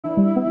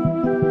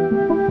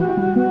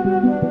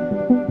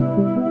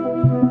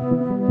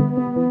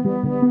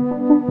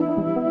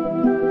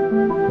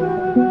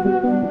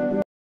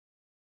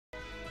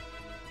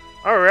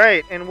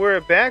Alright, and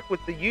we're back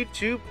with the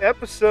YouTube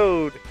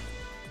episode.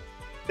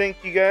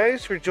 Thank you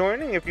guys for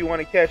joining. If you want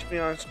to catch me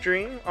on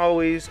stream,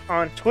 always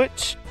on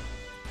Twitch,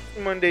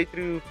 Monday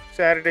through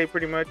Saturday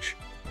pretty much.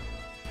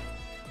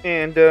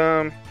 And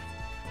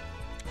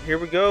here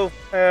we go.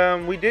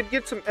 We did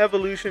get some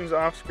evolutions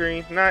off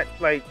screen, not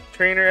like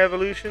trainer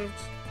evolutions,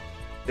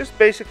 just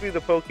basically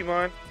the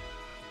Pokemon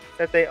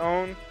that they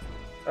own.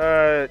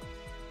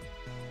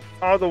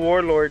 All the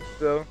warlords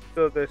though,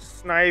 so the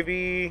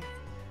Snivy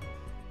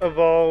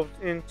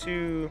evolved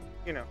into,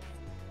 you know,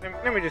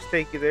 let me just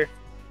take you there.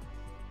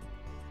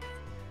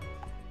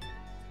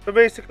 So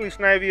basically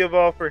Snivy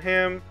evolved for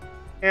him,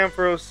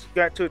 Ampharos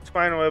got to its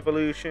final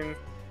evolution,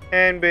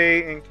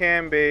 Hanbei and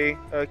Cambay.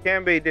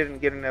 Cambay didn't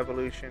get an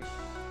evolution,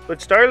 but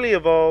Starly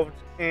evolved,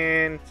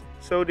 and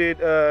so did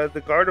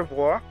the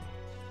Gardevoir.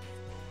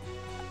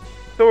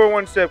 So we're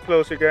one step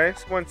closer,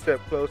 guys, one step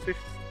closer.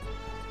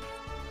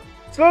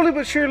 Slowly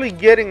but surely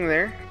getting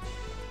there.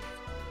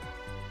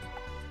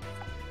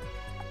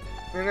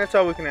 And that's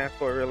all we can ask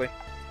for, really.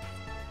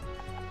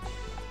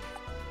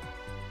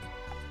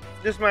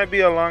 This might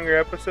be a longer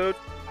episode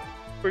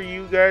for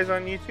you guys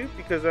on YouTube,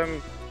 because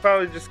I'm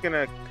probably just going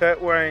to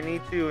cut where I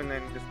need to and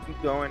then just keep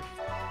going.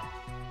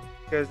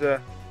 Because,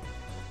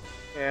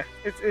 yeah,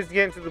 it's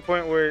getting to the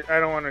point where I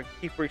don't want to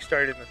keep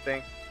restarting the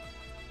thing.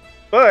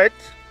 But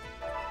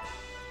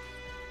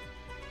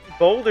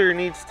Boulder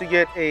needs to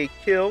get a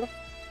kill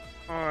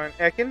on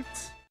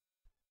Ekans,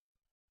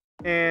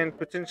 and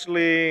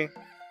potentially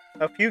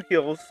a few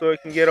kills so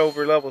it can get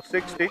over level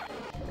 60.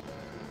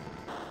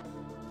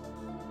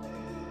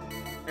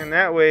 And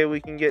that way we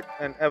can get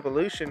an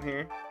evolution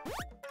here.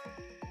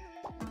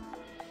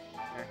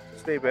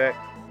 Stay back.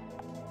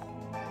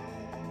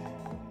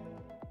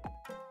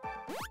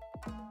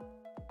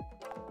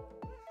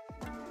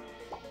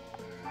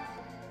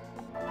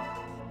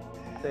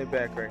 Stay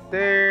back right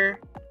there.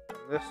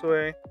 This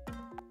way.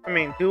 I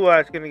mean,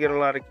 Duat's gonna get a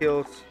lot of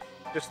kills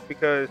just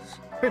because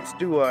it's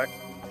Duat.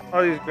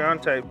 All these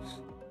ground types.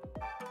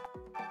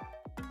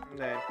 And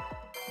then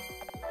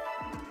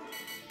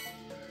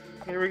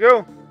here we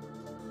go.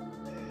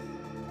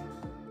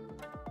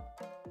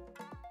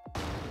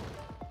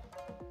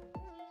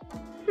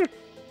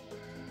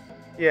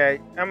 Yeah,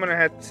 I'm gonna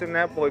have to send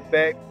that boy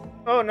back.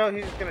 Oh no,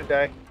 he's just gonna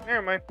die.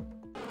 Never mind.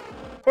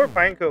 Poor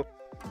Pineco.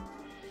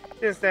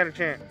 Didn't stand a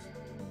chance.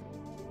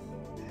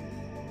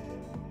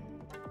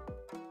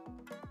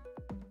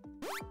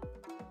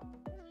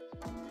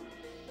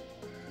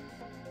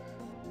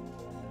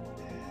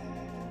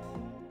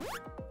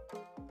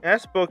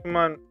 That's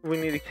Pokemon we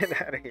need to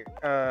get out of here.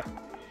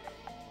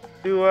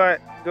 Duat,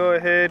 go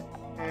ahead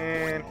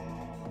and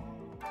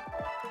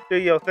do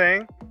your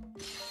thing.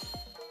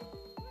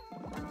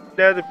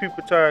 The other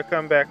Pupitar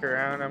come back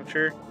around, I'm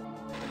sure.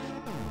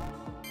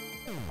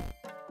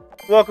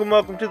 Welcome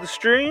to the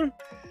stream.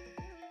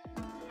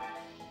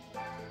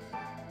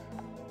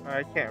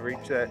 I can't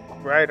reach that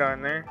right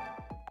on there.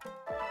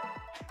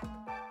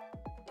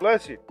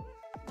 Bless you.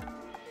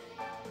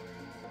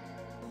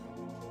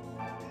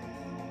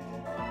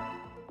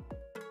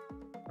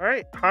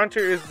 Alright,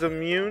 Haunter is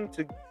immune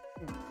to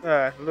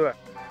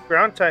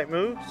ground type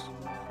moves,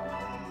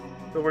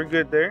 so we're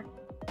good there.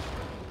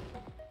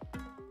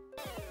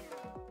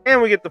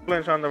 And we get the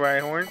flinch on the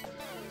Rhyhorn,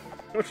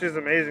 which is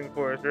amazing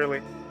for us,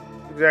 really.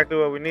 Exactly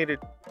what we needed.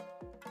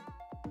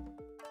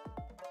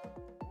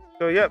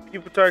 So yep,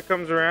 Pupitar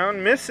comes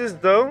around, misses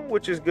though,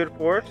 which is good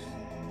for us.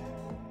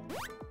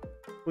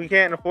 We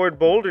can't afford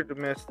Boulder to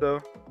miss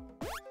though.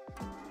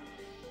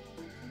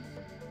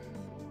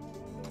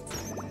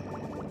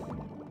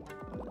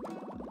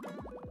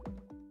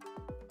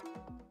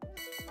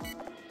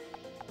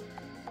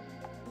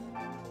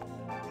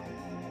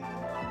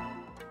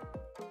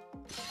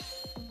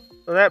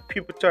 So that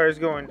Pupitar is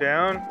going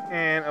down,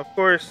 and of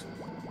course,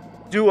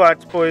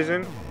 Duat's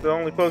poison, the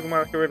only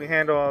Pokemon that can really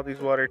handle all these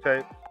water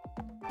types.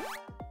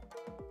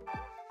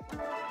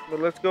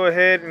 But let's go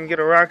ahead and get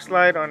a Rock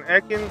Slide on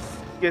Ekans,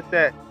 get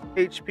that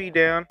HP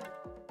down.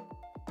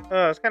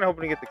 I was kind of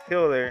hoping to get the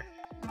kill there.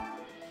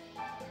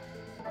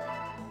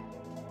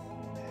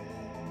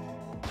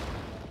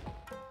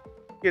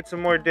 Get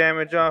some more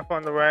damage off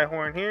on the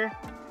Rhyhorn here.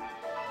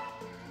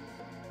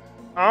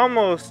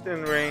 Almost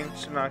in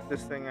range to knock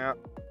this thing out.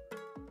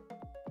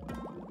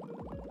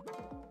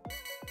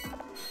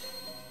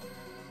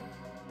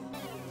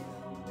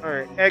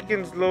 Alright,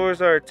 Ekans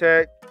lowers our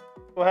attack.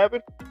 What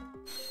happened?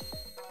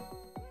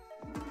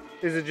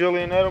 Is it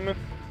Julian Edelman?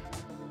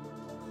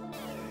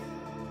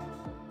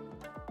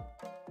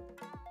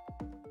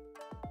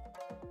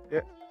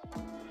 Yep.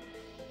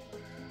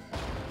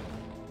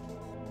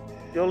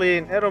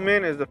 Julian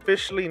Edelman is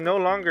officially no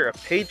longer a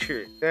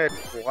Patriot.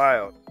 That's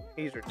wild.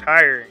 He's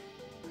retiring.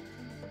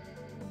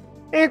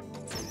 Ain't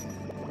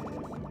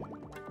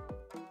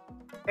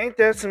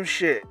that some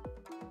shit?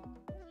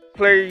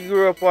 Player you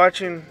grew up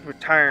watching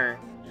retiring.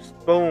 Just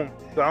boom,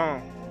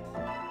 gone.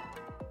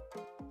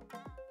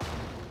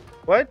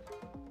 What?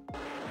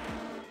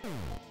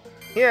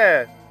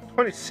 Yeah,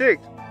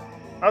 26.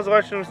 I was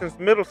watching him since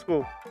middle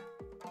school.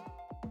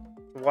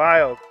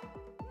 Wild.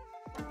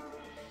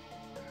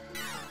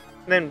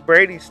 And then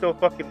Brady's still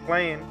fucking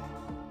playing.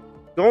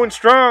 Going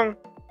strong.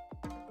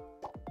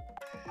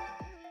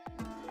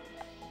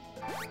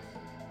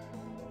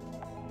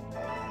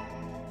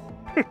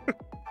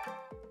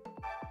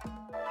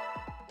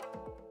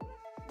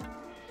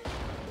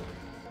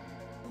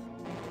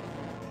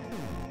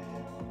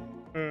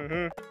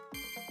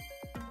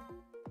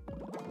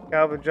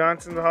 Calvin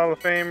Johnson's a Hall of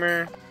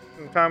Famer.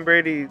 And Tom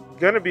Brady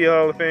gonna be a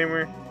Hall of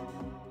Famer.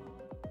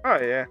 Oh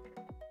yeah.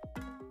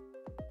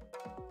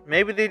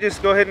 Maybe they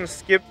just go ahead and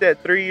skip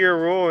that 3-year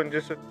rule and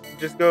just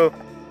go,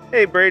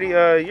 hey Brady,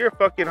 you're a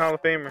fucking Hall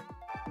of Famer.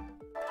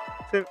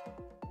 As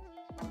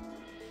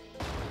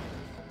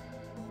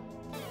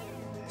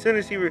soon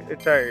as he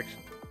retires.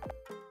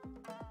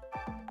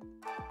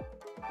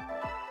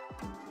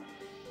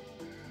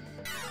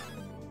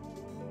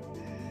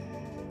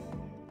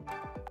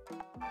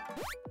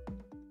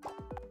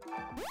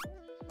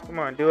 Come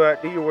on, do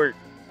your work.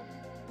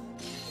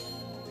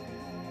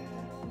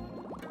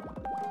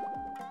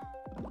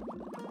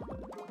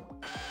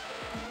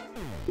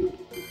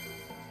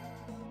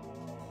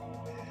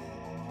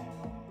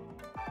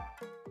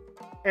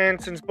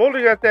 And since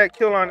Boulder got that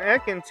kill on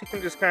Ekans, he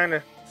can just kind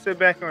of sit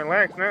back and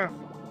relax now.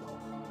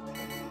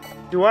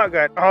 Duat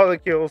got all the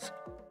kills.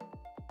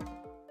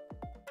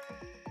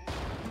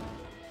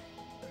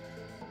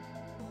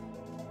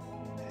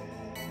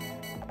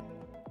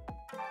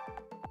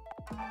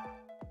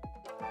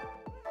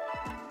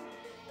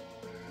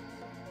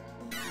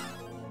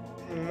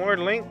 More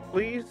Link,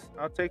 please.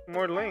 I'll take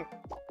more Link.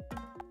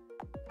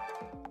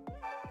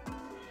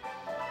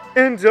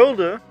 And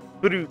Zelda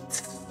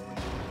Brutes.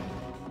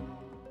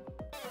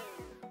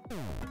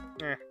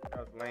 That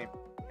was lame.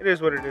 It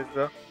is what it is,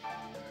 though.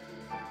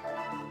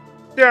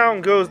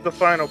 Down goes the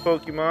final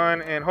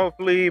Pokemon, and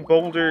hopefully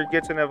Boulder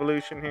gets an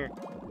evolution here.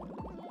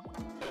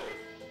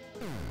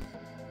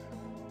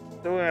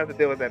 So we don't have to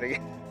deal with that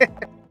again.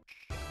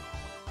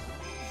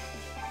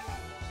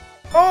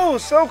 Oh,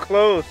 so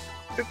close.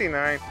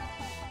 59.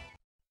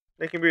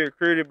 They can be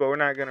recruited, but we're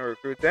not going to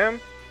recruit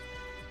them.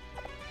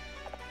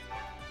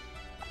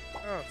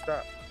 Oh,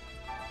 stop.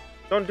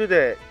 Don't do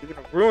that. You're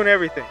going to ruin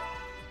everything.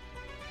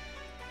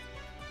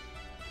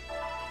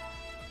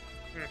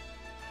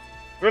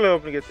 Really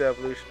hoping to get the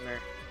evolution there.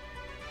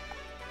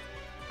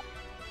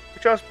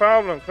 Which y'all's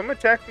problem? Come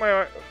attack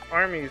my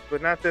armies,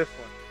 but not this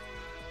one.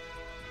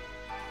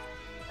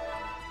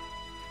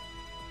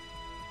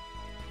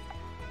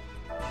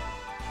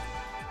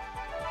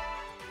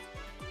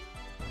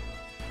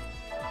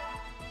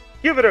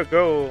 Give it a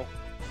go.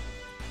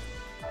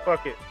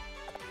 Fuck it.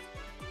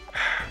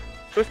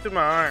 Twisted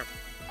my arm.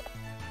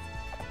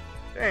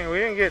 Dang, we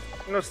didn't get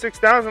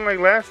 6,000 like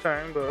last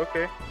time, but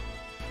okay.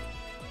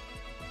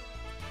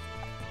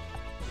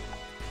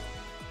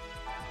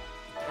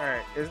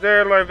 Alright, is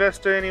there a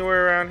Larvesta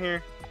anywhere around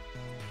here?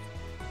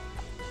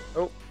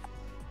 Oh.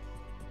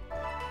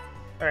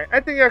 Alright,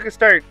 I think I can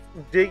start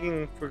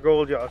digging for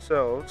gold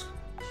yourselves.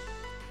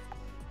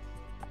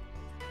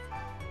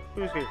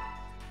 Who's here?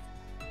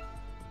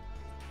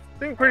 I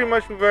think pretty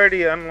much we've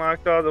already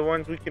unlocked all the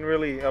ones we can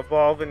really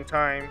evolve in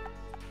time.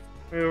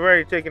 We've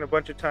already taken a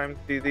bunch of time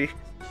to do these.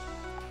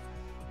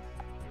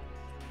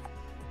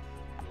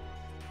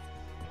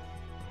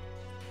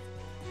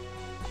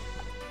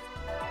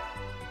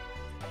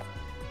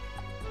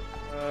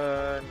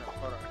 No,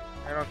 hold on.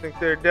 I don't think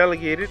they're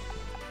delegated.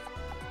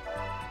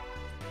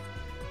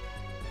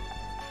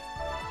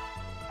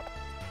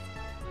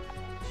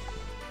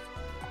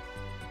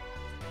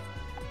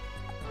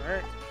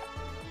 Alright.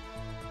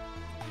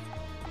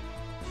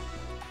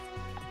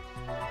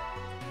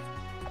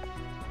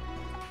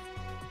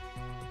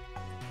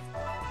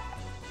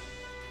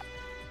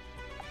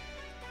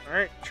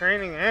 Alright,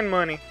 training and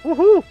money.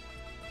 Woohoo!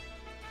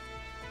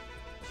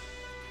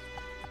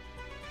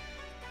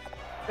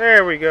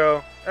 There we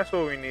go. That's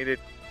what we needed.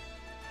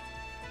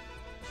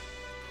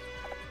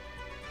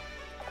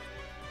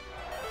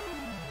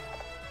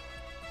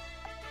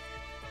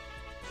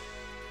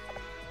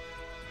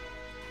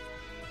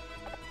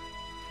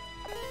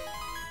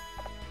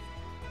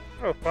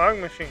 Oh, fog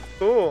machine.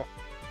 Cool.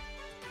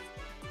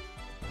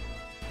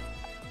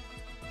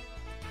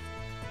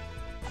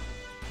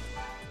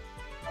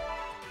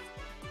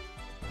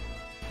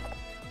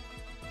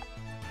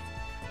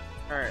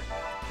 Alright,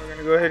 we're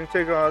gonna go ahead and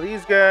take all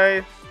these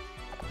guys.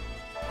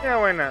 Yeah,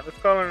 why not? Let's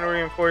call in a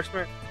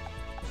reinforcement.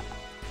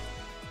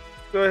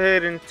 Let's go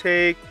ahead and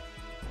take...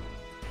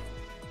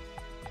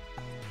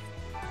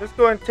 Let's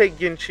go ahead and take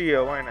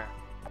Ginchio, why not?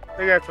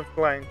 They got some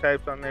flying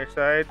types on their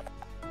side.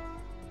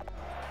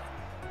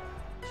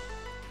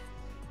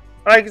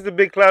 I like it's a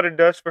big cloud of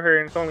dust for her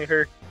and it's only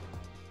her.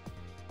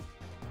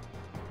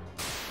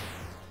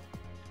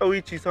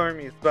 Oichi's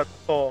army is about to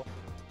fall.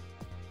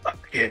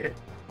 Fuck yeah.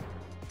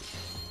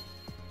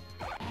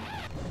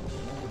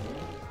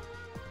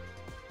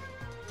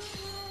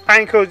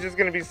 Pineco's just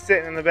gonna be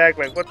sitting in the back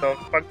like, what the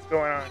fuck's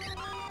going on?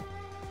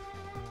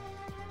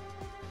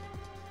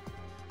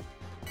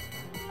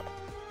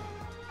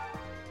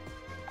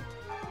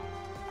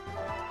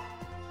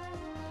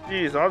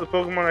 Jeez, all the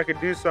Pokemon that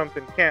could do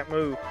something can't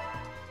move.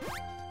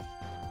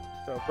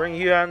 So bring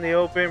you out in the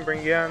open,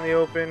 bring you out in the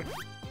open.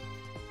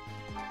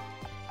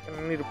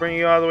 I need to bring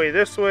you all the way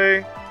this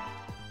way.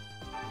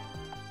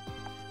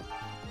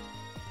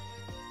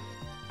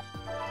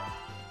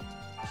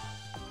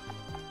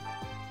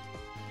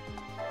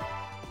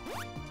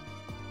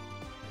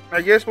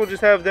 I guess we'll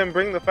just have them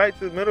bring the fight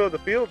to the middle of the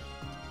field.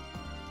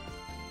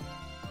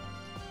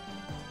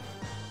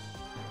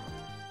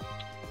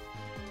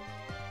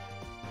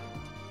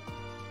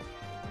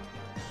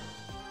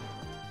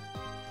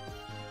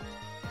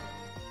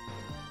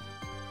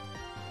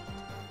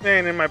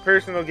 Man, in my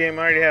personal game,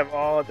 I already have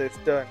all of this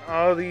done.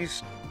 All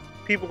these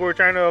people who are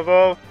trying to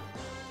evolve,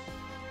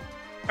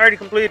 I already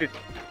completed.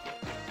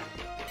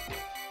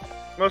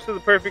 Most of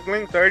the perfect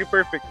links are already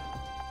perfect.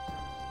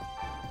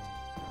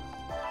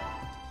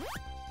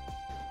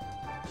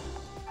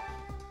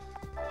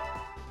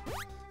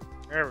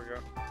 There we go.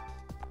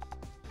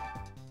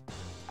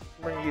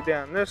 Bring you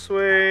down this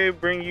way,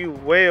 bring you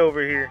way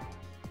over here.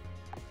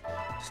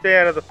 Stay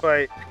out of the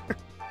fight.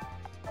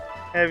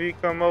 Have you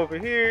come over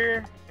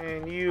here,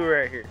 and you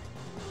right here.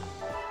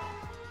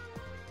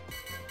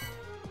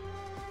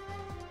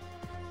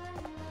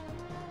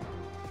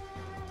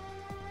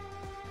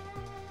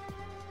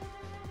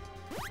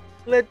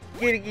 Let's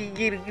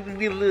giggity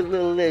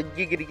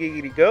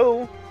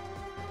go.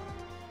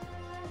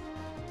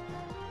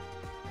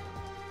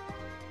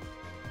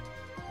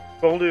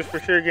 Boulder's for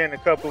sure getting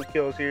a couple of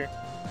kills here.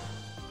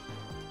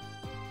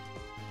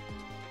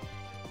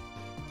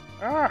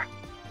 Ah!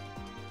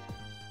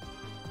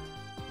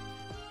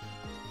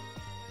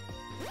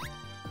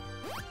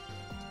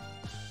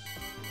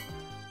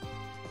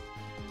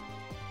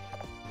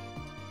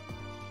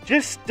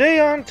 Just stay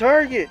on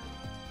target.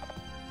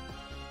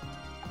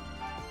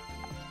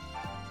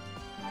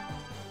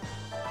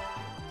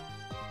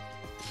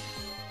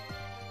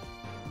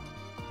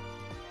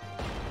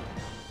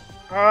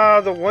 Ah,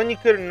 the one you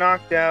could have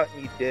knocked out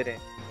and you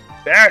didn't.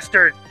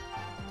 Bastard!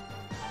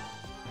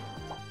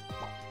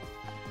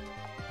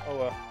 Oh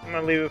well, I'm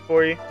gonna leave it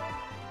for you.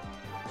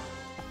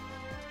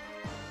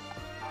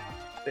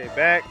 Stay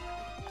back.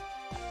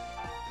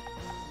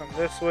 Come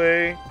this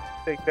way.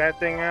 Take that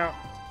thing out.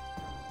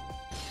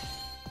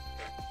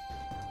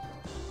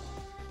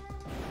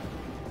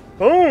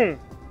 Boom!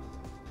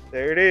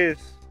 There it is.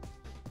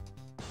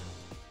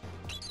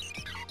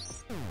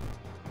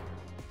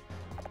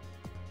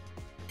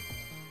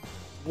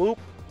 Whoop,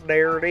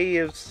 there it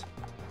is.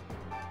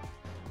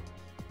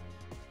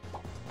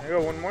 I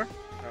go one more?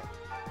 No.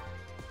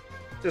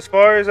 It's as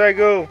far as I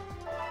go.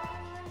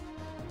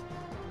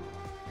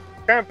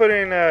 Kind of put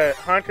in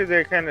Haunter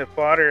there, kind of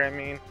fodder. I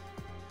mean,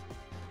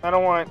 I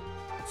don't want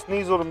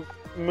Sneasel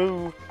to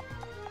move.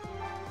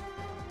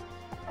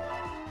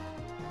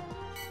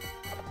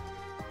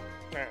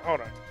 Alright,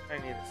 hold on. I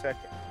need a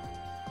second.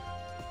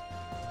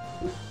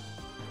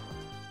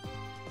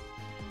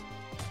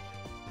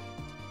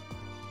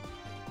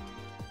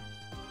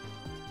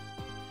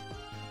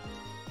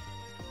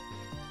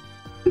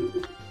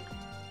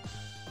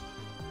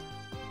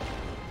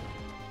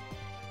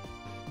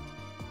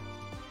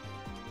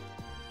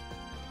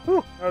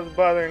 Whew, that was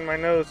bothering my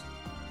nose.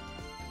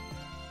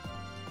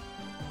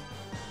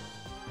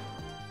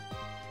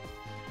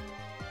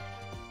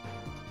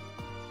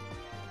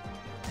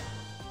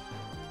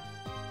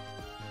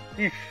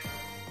 Yeesh.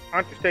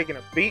 Haunter's taking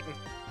a beating.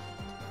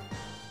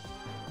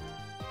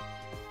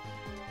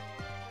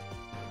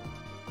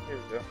 Here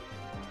we go.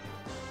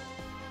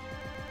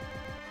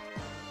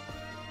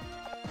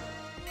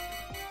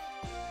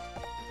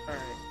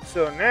 Alright,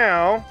 so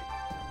now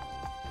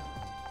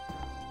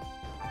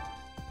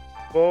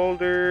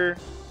Boulder.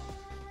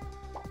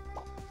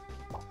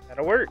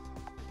 That'll work.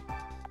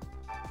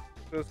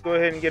 So let's go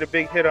ahead and get a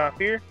big hit off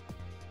here.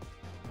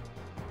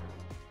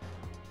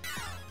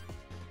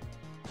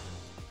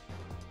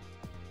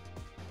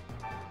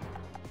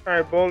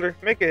 Alright, Boulder,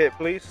 make a hit,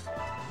 please.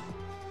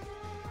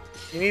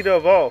 You need to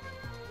evolve.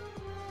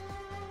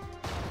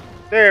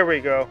 There we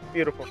go.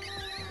 Beautiful.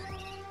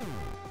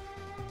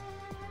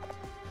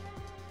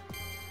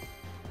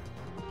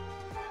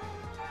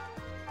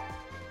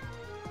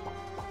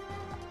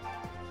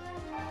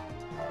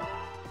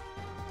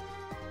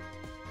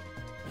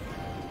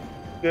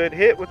 Good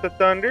hit with the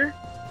thunder.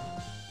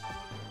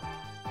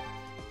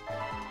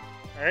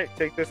 Alright,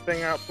 take this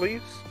thing out,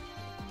 please.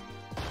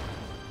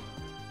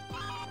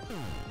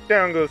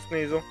 Down goes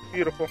Sneasel.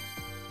 Beautiful.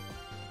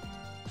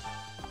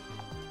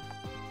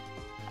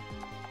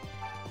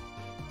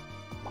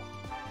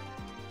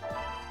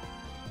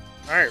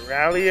 Alright,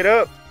 rally it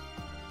up.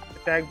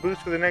 Attack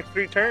boost for the next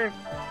 3 turns.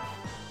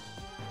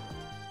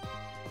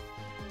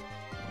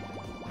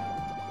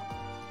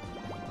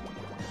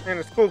 And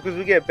it's cool because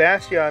we get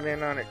Bastion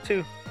in on it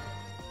too.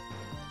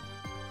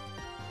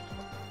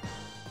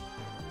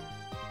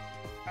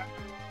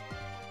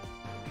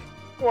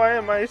 Why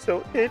am I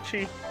so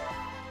itchy?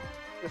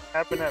 This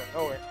happened out of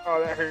nowhere.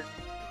 Oh, that hurt.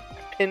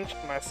 I pinched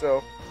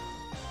myself.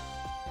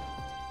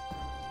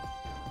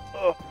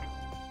 Oh.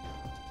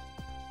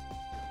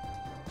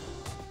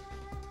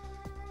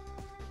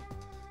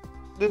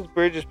 This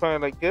bridge is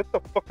probably like, get the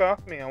fuck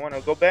off me. I want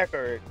to go back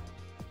already.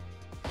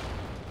 Oh,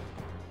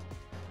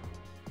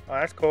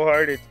 that's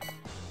cold-hearted.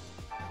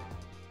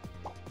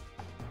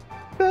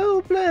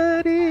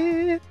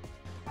 Cold-blooded.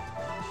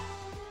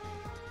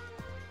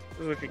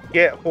 This is what you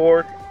get,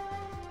 whore.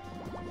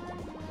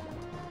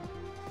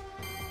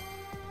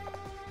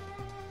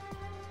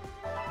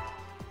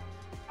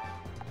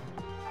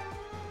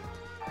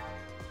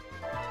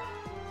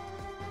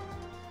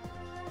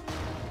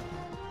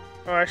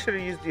 Oh, I should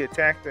have used the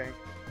attack thing.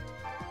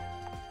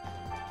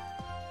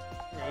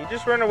 Yeah, you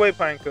just run away,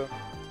 Pineco.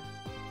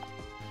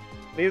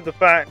 Leave the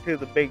fight to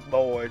the big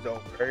boys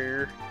over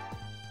here.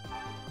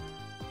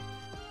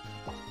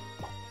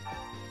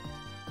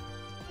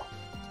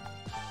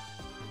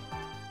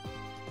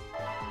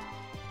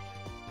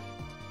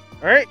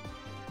 Alright.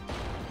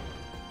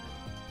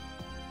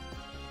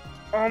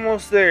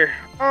 Almost there.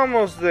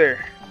 Almost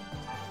there.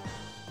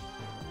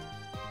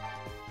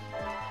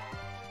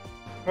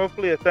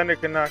 Hopefully a thunder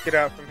can knock it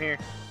out from here.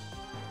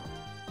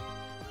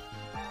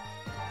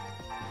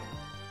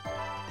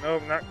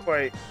 Nope, not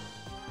quite.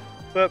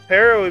 But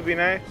Para would be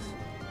nice.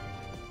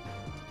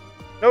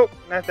 Nope,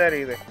 not that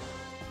either.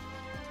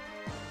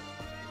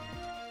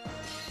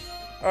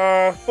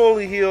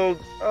 Fully healed.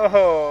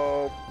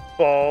 Oh,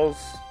 balls.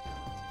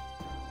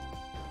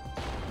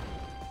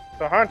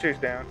 So Haunter's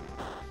down.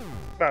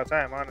 About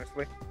time,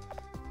 honestly.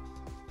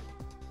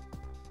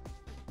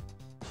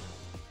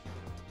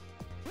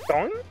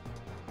 Doing?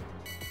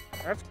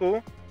 That's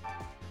cool.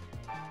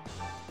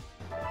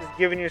 Just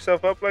giving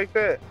yourself up like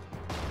that.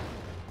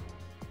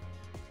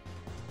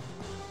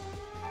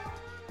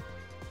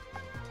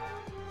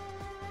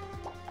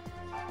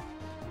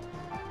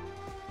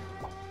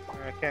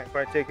 I can't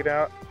quite take it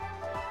out.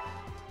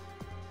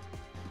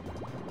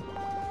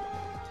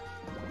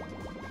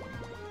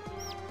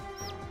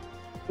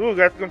 Ooh,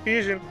 got the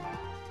confusion.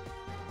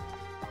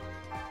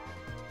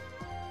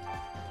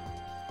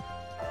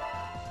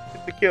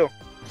 Get the kill.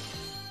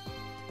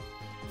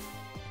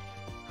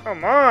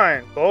 Come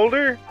on,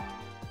 Boulder.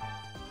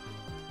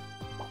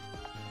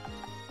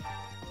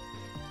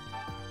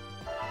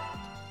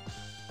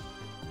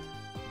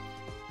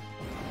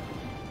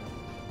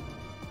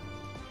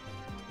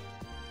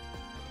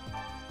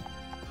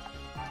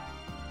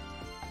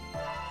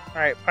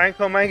 Alright,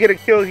 Pineco might get a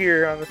kill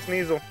here on the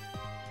Sneasel.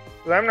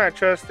 But I'm not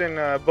trusting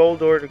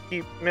Boulder to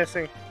keep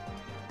missing.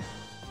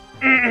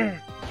 I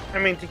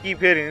mean, to keep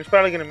hitting. It's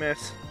probably going to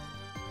miss.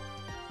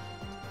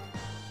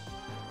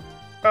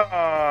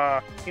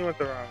 He went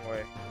the wrong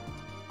way.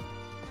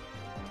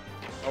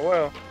 Oh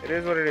well, it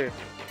is what it is.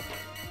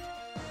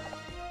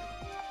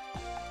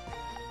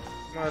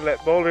 I'm going to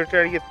let Boulder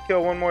try to get the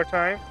kill one more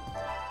time.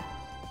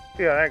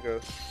 See how that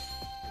goes.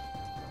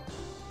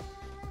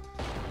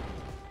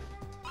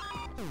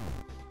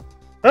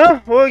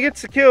 Huh? Well, it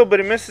gets the kill, but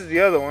it misses the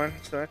other one.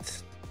 So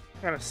that's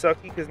kind of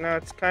sucky, because now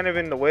it's kind of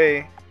in the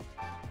way.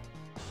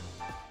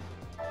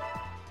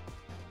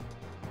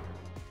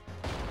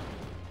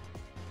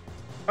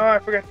 Oh, I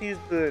forgot to use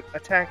the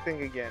attack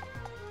thing again.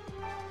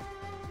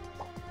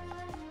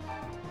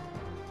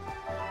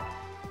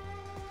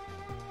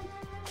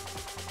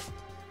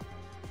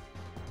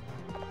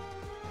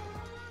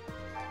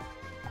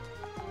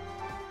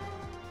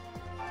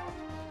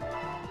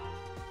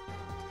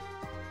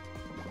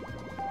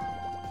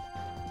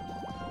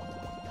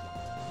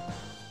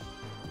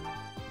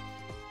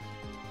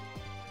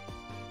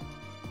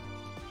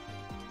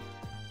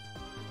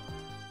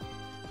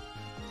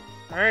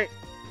 Alright.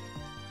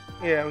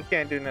 Yeah, we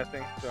can't do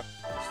nothing, so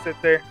just sit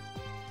there.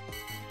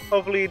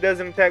 Hopefully he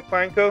doesn't attack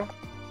Pineco.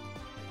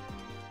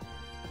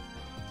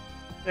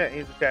 Yeah,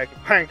 he's attacking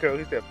Pineco.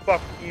 He said,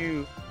 fuck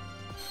you.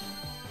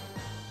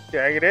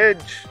 Jagged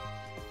Edge.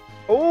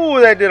 Oh,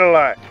 that did a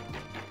lot.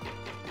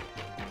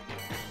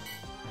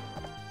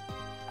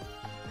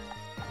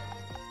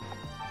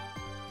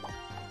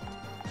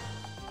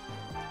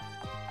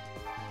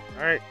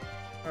 Alright.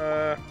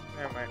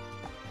 Never mind.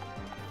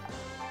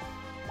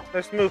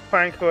 Let's move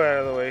Pineco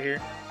out of the way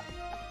here.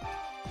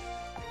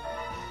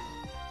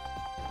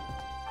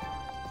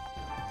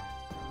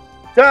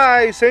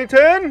 Die,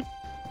 Satan!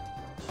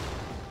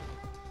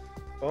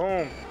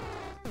 Boom.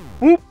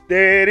 Whoop,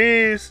 there it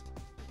is.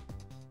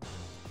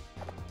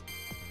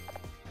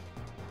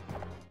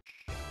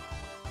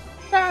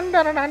 Dun,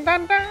 dun, dun,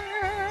 dun,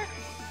 dun.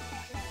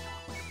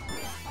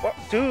 Oh,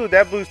 dude,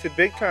 that boosted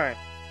big time.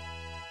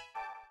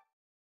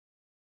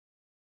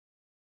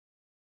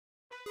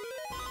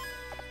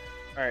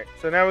 Alright,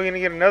 so now we're gonna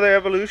get another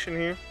evolution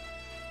here.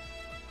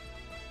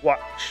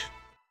 Watch.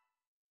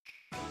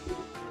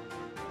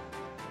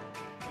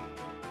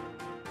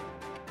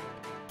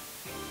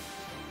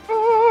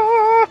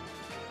 Ah!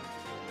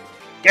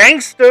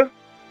 Gangsta!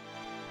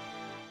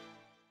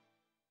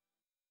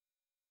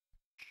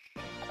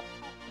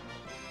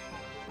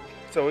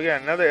 So we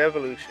got another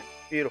evolution.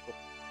 Beautiful.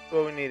 That's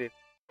what we needed.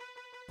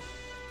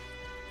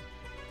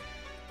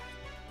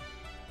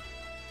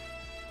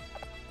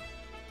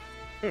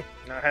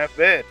 Not half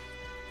bad.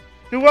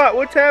 Do what?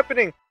 What's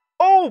happening?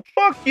 Oh,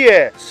 fuck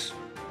yes!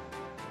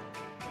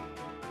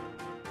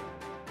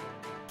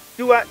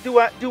 Duat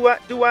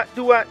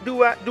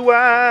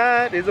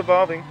is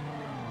evolving.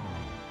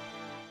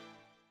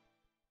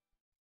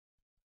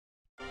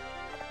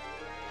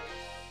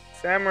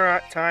 Samurai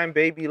time,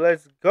 baby.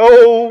 Let's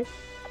go.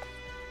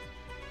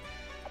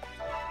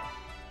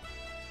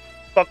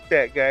 Fuck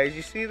that, guys.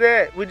 You see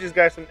that? We just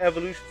got some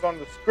evolutions on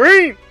the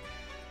screen.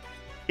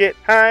 Get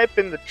hype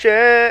in the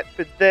chat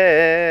for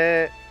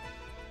that.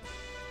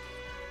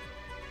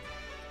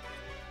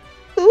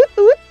 Oot,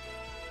 oot.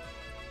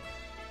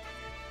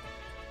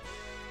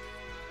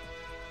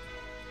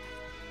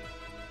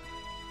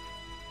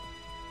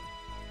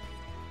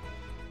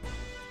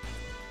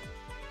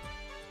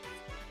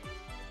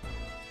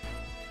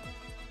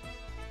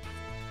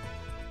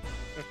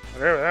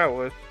 Whatever that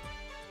was.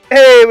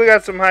 Hey, we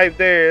got some hype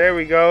there. There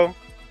we go.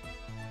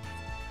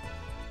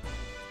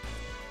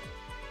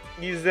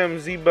 Use them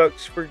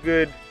Z-Bucks for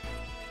good.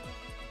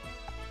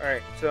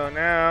 Alright, so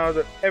now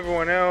that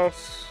everyone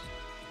else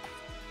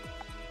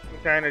can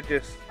kind of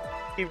just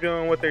keep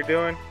doing what they're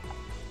doing.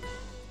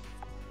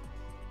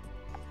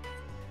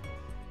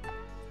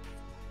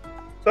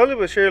 Slowly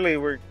but surely,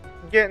 we're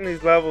getting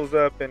these levels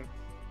up, and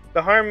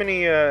the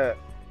harmony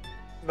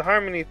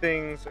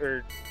things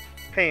are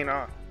paying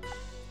off.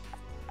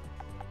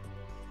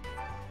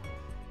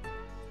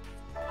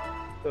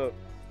 So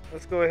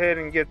let's go ahead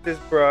and get this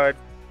broad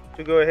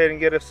to go ahead and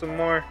get us some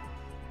more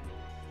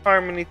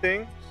harmony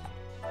things.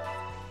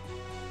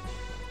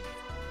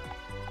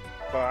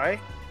 Buy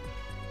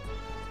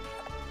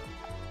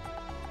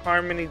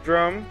harmony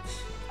drums.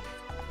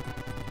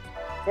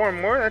 4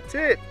 more, that's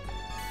it.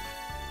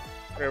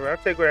 Whatever, I'll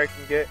take what I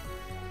can get.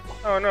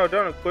 Oh no,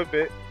 don't equip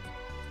it.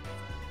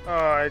 Oh,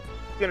 I'm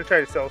gonna try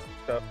to sell some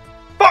stuff.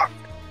 Fuck!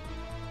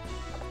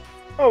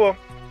 Oh well,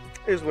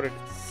 is what it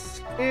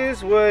is.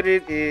 Is what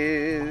it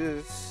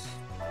is.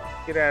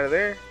 Get out of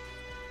there.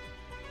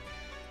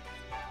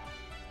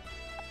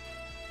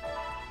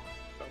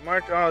 So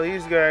march all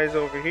these guys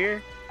over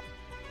here.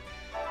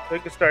 So we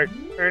can start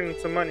earning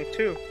some money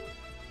too.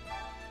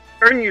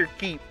 Earn your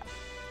keep.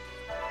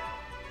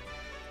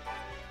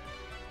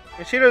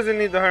 And she doesn't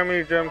need the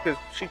harmony drum because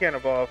she can't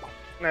evolve.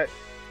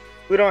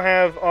 We don't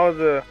have all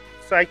the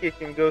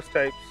psychic and ghost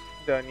types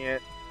done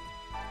yet.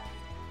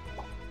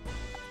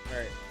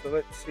 Alright, so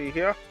let's see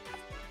here.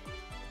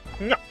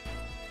 No.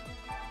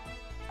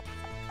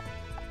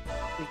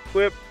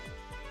 Equip.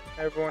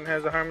 Everyone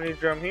has a harmony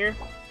drum here.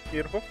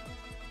 Beautiful.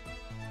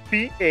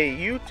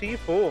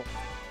 Beautiful.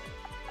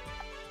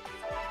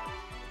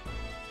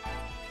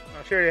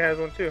 Oh, she already has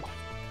one too.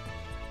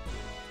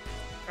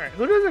 Alright,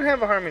 who doesn't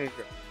have a harmony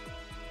drum?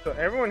 So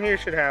everyone here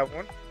should have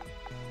one,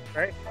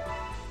 right?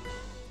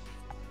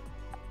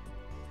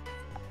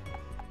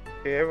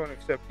 Okay, everyone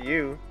except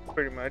you,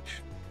 pretty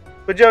much.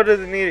 But Joe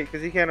doesn't need it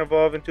because he can't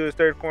evolve into his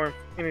 3rd form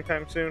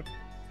anytime soon.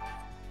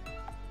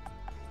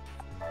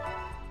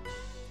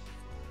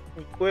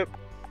 Equip.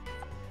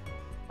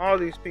 All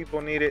these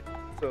people need it,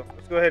 so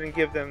let's go ahead and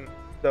give them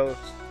those.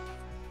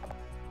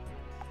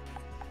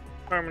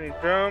 Harmony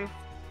drum.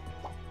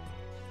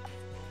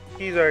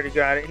 He's already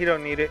got it. He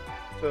don't need it.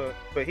 So,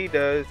 but he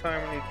does.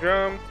 Harmony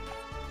drum.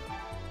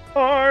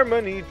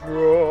 Harmony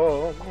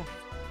drum.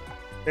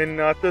 And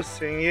not the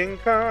singing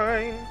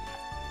kind.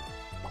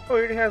 Oh, he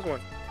already has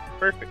one.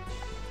 Perfect.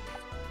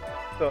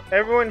 So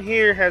everyone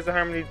here has a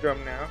harmony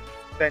drum now.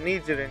 That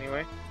needs it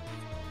anyway.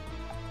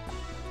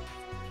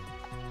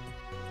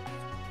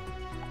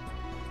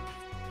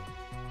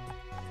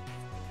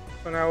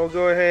 So now we'll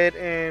go ahead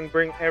and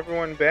bring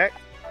everyone back.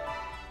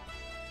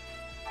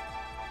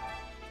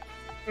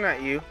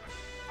 Not you.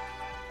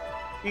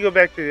 You go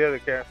back to the other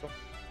castle.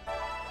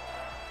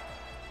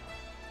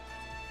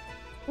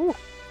 Whew.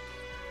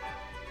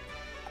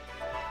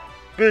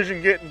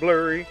 Vision getting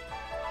blurry.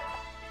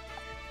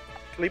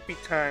 Sleepy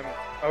time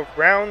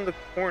around the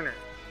corner.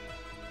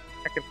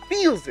 I can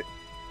feels it.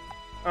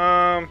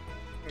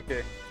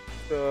 Okay.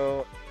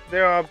 So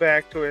they're all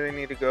back to where they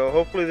need to go.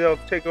 Hopefully they'll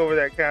take over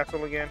that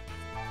castle again.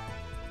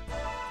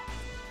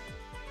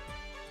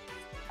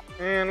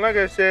 And like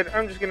I said,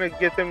 I'm just gonna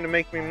get them to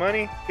make me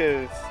money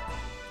because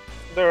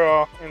they're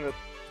all in the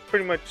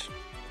pretty much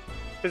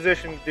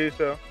position to do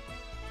so.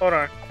 Hold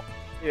on.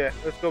 Yeah,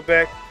 let's go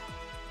back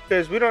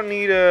because we don't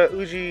need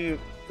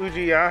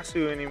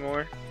Ujiyasu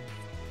anymore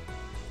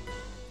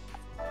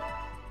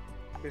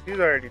because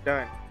he's already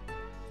done.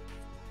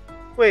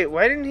 Wait,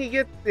 why didn't he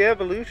get the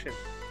evolution?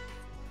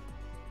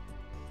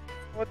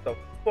 What the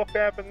fuck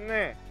happened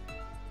there?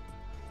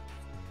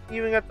 He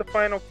even got the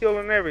final kill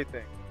and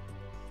everything.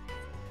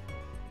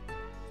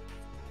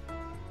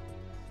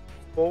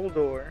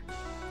 Boldor.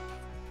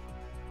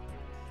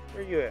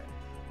 Where you at?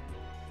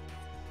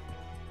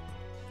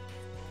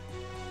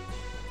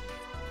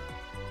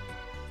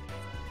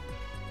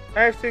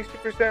 I have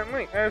 60%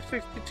 link. I have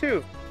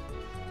 62.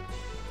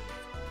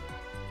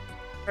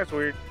 That's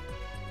weird.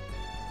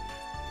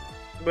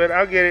 But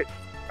I'll get it.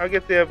 I'll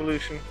get the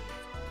evolution.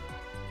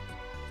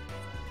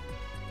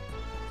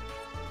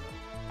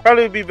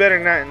 Probably would be better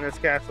not in this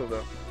castle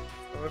though.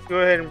 So let's go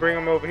ahead and bring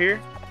them over here.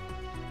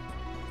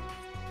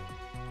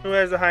 Who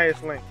has the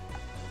highest link?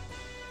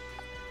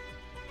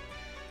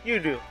 You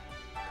do.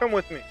 Come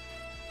with me.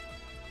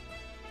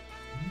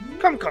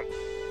 Come, come.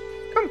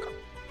 Come, come.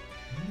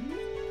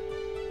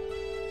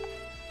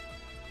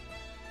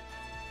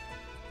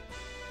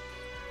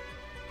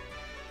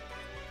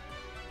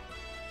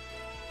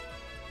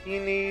 He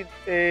needs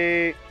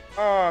a...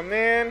 Oh,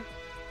 man.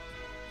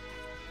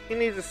 He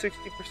needs a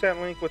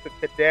 60% link with a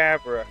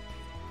Kadabra.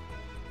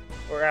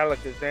 Or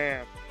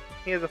Alakazam.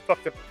 He has a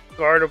fucking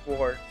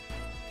Gardevoir.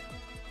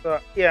 So,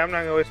 yeah, I'm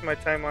not gonna waste my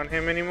time on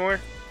him anymore.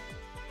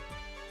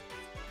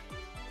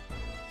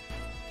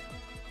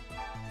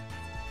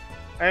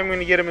 I am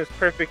gonna get him his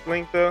perfect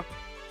link, though.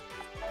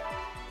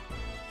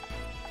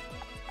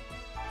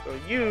 So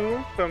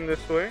you come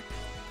this way.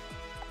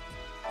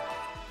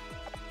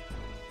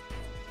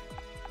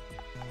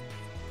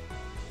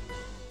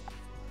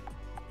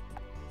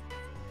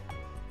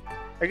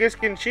 I guess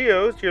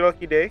Kinchio's your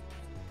lucky day.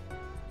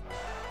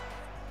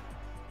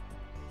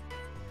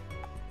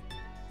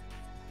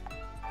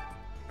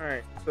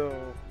 Alright, so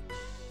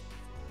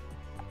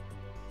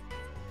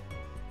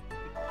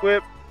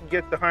equip,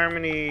 get the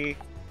Harmony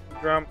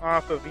drum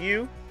off of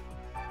you.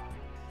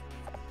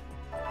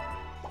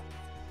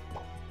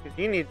 Because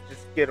you need to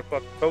just get a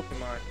fucking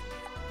Pokemon.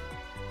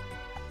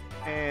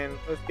 And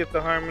let's get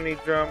the Harmony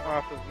drum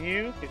off of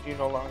you, because you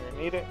no longer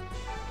need it.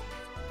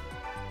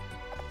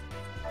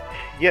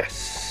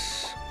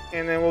 Yes!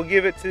 And then we'll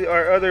give it to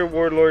our other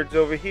warlords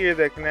over here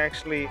that can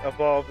actually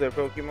evolve their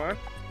Pokemon.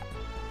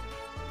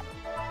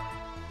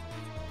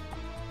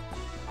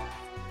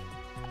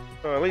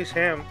 Or at least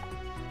him.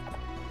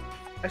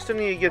 I still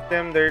need to get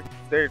them their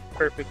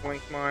perfect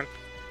Linkmon.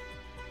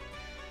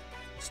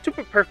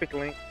 Stupid perfect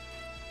Link.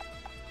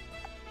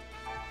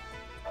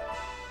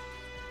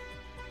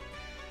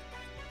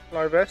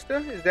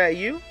 Larvesta, is that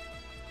you?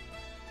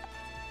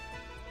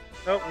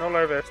 Nope, no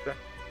Larvesta.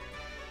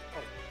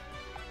 Oh.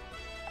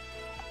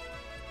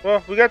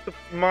 Well, we got the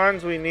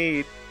Mons we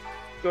need.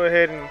 Go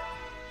ahead and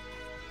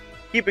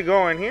keep it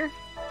going here.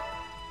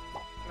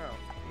 No,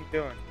 what are you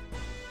doing?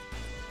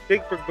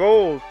 Dig for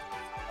gold.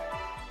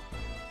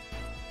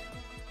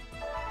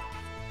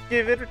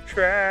 Give it a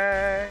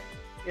try.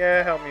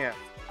 Yeah, help me out.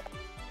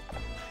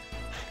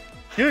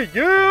 Yeah,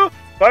 yeah!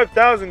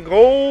 5,000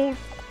 gold!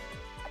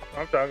 That's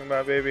what I'm talking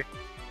about, baby.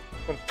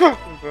 I'm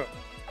talking about.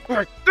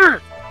 Right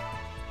there!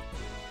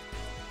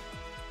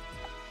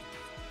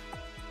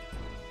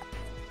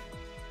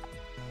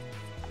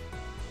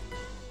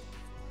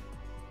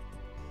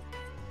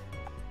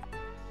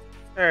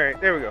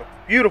 Alright, there we go.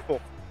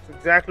 Beautiful. That's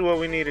exactly what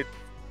we needed.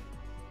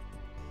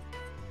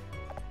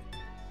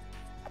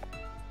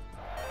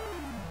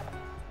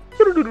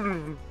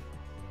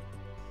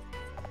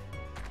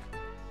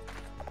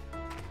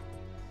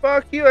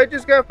 Fuck you, I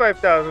just got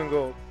 5,000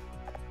 gold.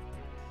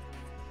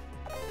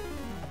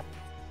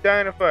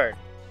 Dying of fire.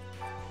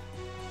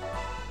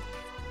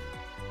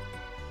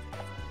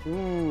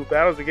 Ooh,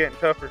 battles are getting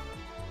tougher.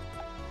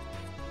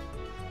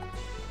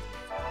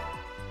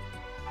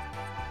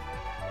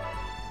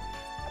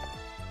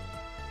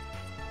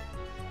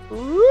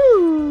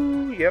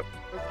 Ooh, yep,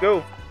 let's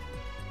go.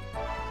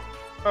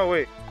 Oh,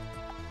 wait.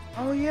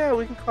 Oh, yeah,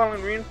 we can call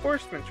in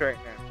reinforcements right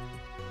now.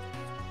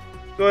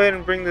 Go ahead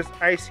and bring this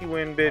icy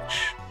wind,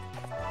 bitch.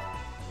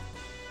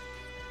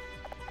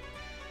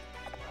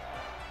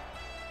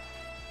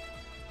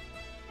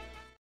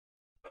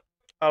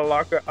 A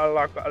lot.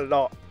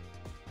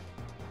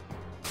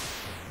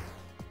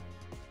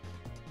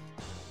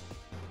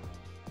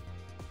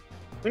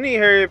 We need to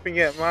hurry up and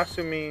get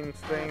Masumine's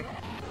thing.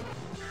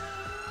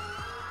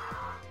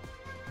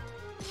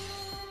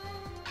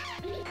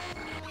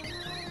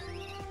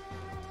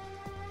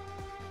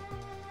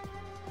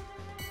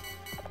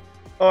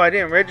 Oh, I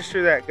didn't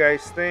register that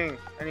guy's thing.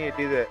 I need to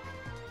do that.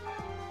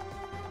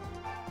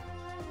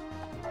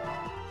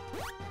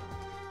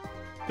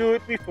 Do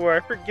it before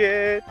I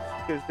forget,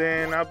 because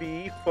then I'll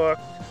be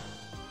fucked.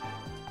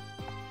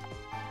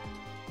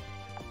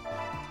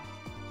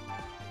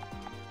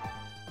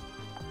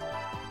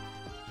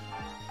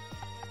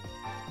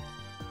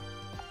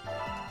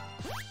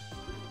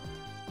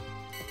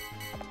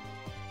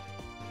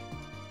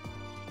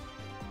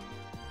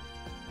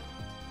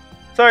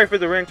 Sorry for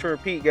the rinse and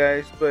repeat,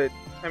 guys, but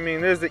I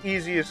mean, there's the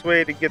easiest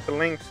way to get the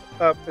links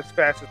up as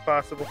fast as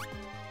possible.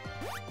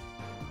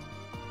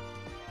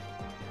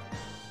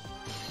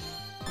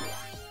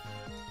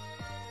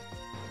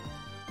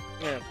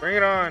 Yeah, bring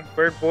it on,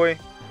 bird boy.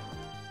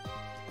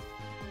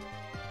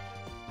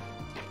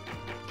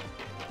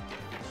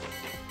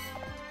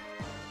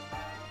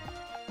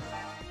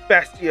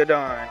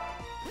 Bastiodon.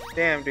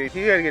 Damn, dude,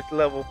 you gotta get to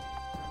level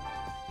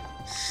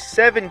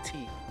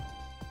 70.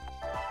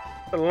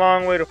 It's a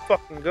long way to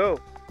fucking go.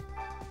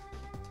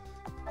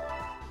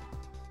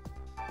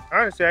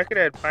 Honestly, I could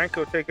have had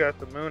Pineco take out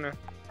the Muna.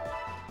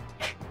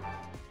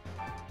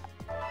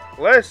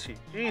 Bless you,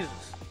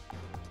 Jesus.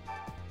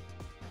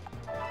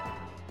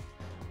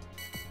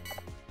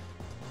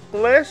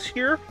 Bless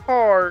your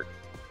heart.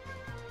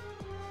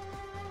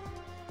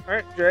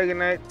 Alright,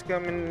 Dragonite's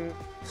coming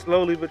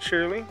slowly but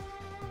surely.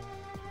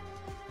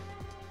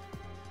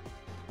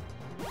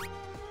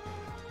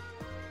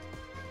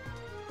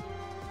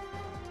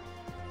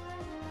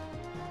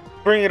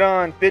 Bring it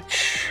on,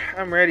 bitch.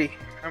 I'm ready.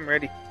 I'm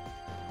ready.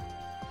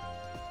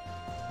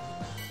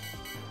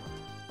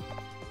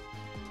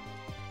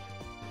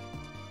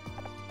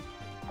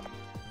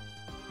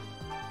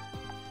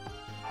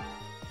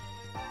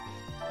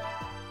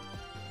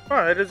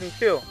 Oh, that doesn't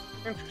kill.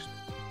 Interesting.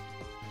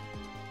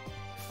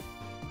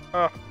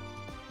 Oh. Of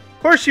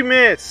course you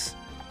miss!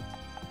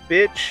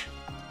 Bitch.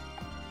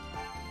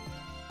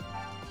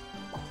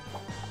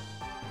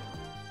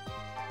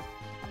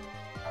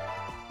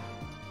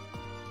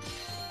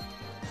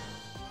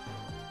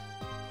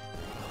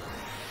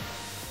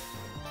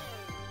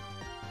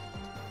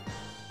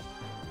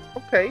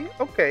 Okay,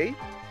 okay.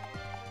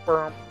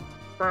 Brum,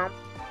 brum,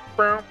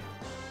 brum.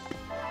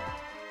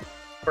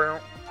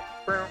 Brum,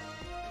 brum.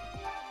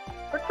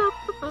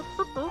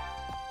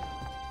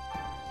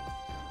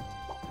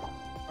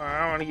 I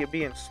don't want to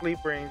be in sleep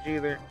range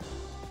either.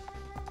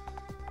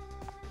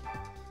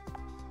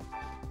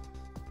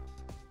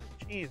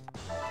 Jeez.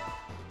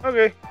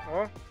 Okay,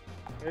 well,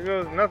 here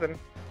goes nothing.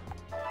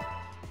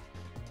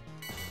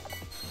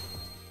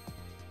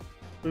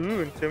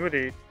 Ooh,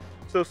 intimidate.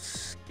 So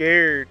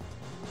scared.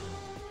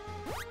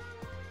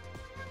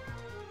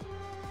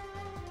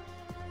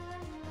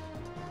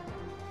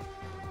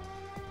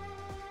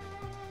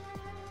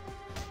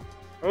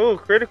 Oh,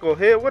 critical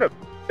hit. What a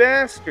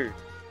bastard.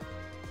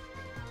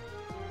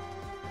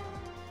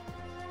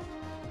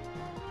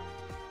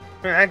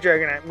 Man, that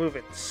Dragonite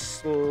moving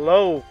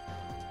slow.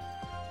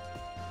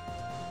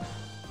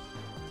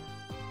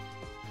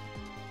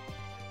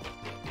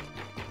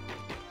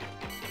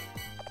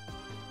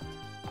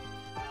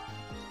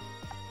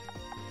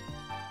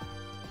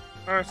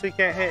 Honestly,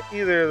 can't hit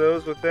either of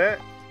those with that.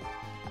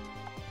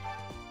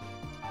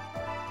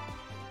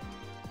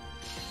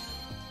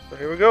 So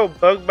here we go.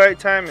 Bug bite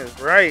time is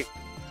right.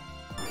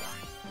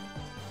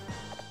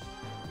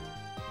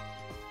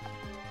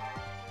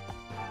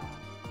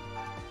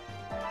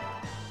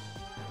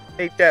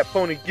 Take that,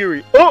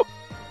 Ponigiri. Oh!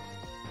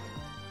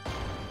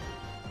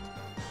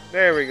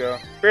 There we go.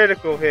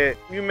 Critical hit.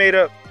 You made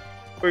up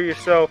for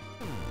yourself.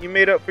 You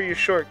made up for your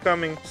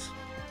shortcomings.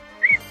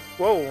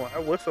 Whoa, I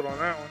whistled on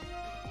that one.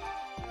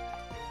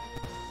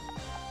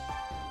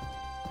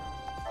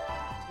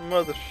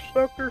 Mother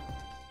sucker.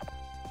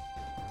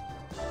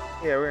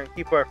 Yeah, we're gonna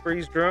keep our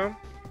freeze drum.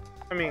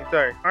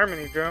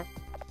 Harmony drum.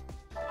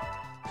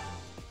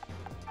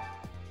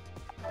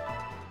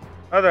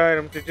 Other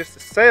items are just a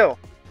sale.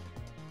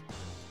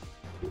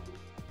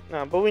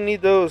 No, but we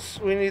need those.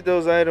 We need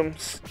those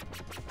items.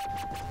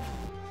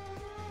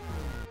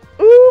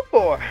 Ooh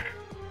boy.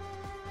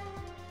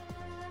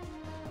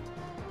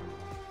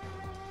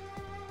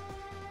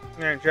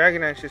 Man,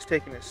 Dragonite's just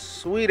taking a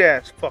sweet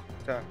ass fucking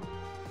time.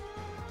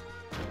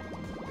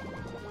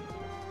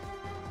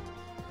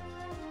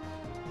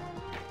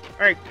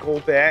 Alright,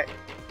 Golbat.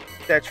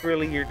 That's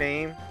really your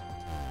name.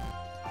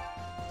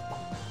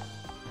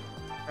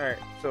 Alright,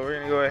 so we're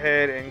gonna go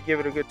ahead and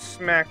give it a good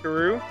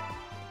smackaroo.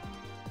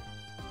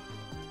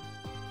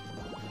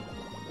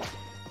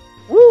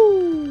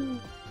 Woo!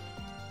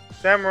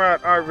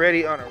 Samurott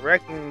already on a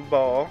wrecking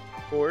ball,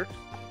 of course.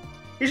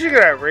 He should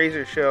have got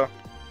Razor Shell.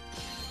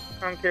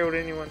 I don't care what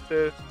anyone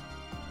says.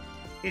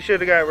 He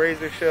should have got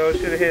Razor Shell.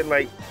 Should have hit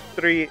like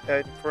 3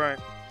 in front.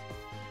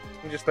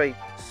 And just like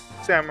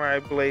Samurai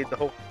Blade the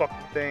whole fucking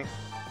thing.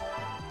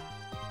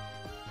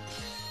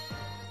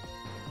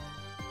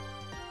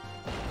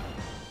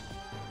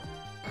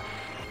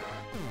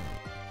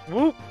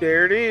 Whoop,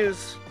 there it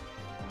is.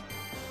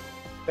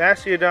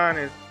 Bastiodon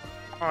is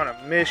on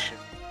a mission.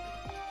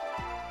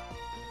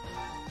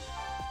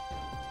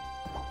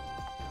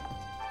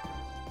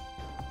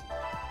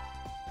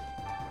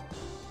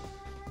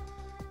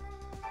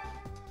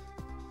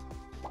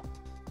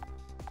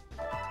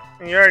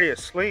 And you're already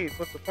asleep.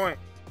 What's the point?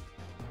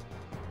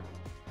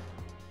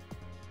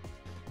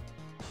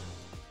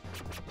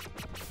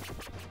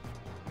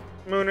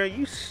 Muna,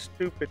 you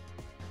stupid.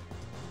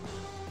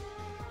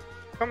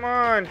 Come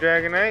on,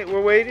 Dragonite.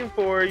 We're waiting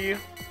for you.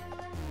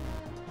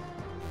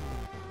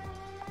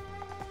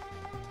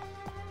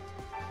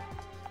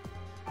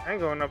 I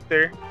ain't going up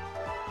there.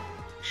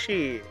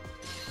 Shit.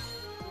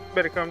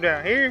 Better come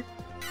down here.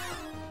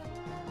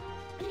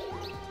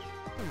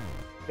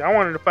 Y'all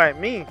wanted to fight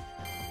me.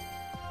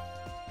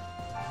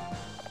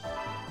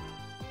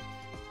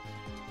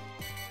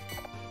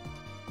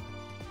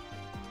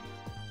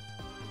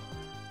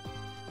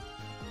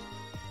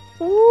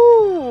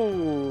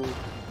 Ooh,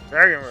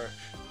 Dragon Rush.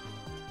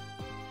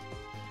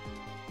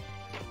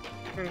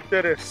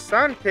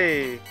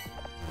 Interessante.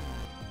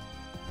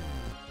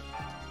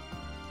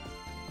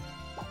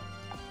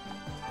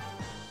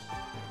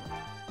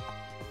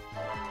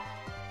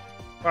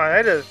 Wow,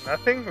 that does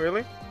nothing,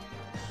 really?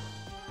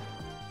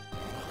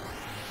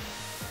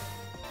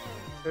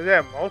 Is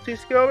that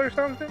multi-skill or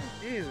something?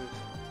 Jesus.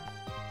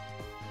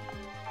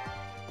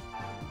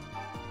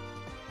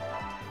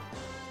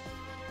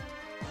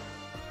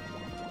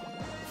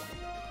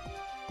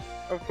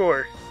 Of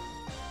course.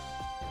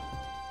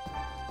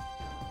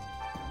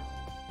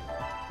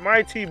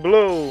 Mighty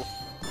blow.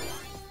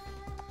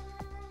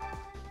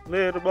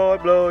 Little boy,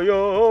 blow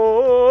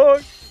your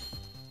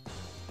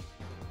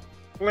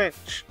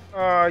flinch.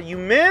 You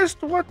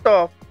missed? What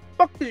the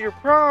fuck is your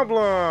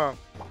problem?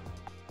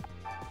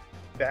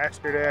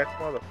 Bastard ass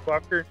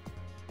motherfucker.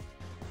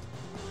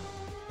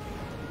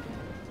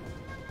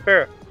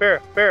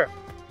 Para.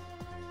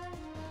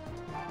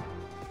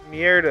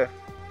 Mierda.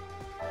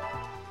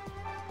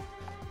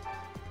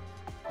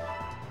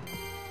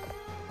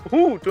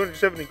 Ooh,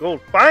 270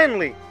 gold.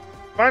 Finally!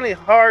 Finally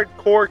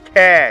hardcore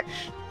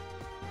cash.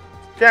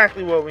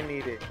 Exactly what we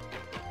needed.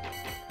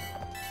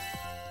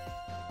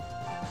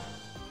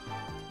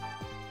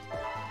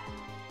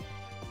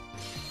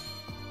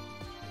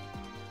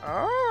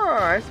 Oh,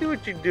 I see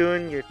what you're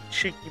doing, you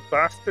cheeky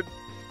bastard.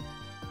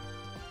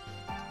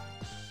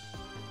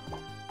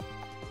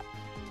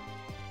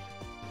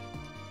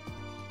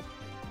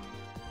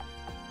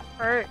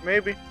 Alright,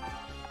 maybe.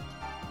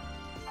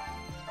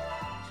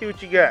 See what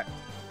you got.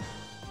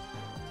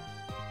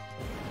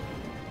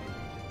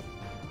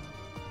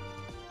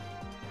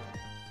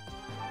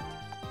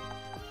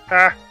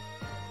 Ah,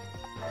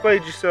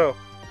 played you so.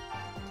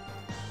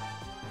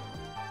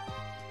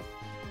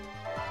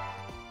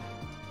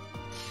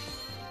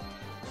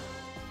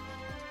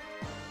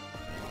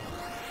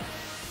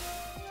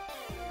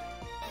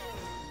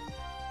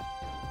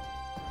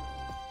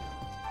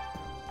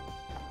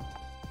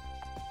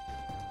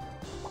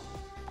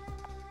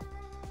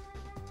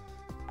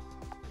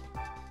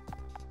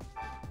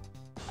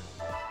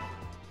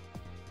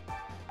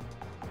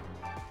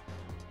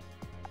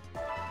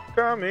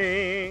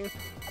 Coming.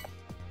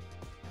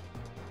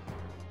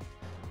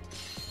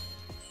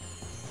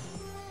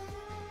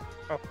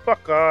 Oh,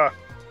 fuck off.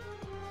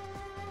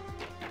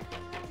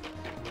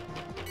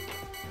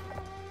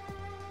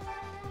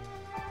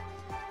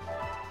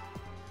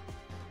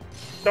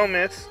 Don't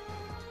miss.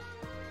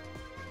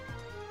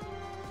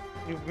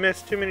 You've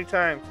missed too many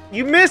times.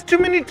 You missed too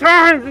many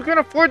times! You can't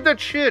afford that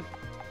shit!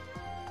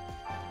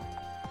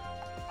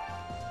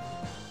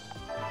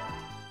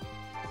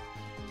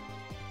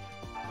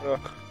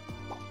 Ugh.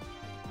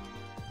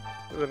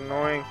 This is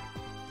annoying.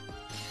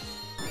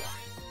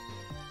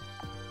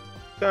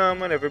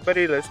 Come on,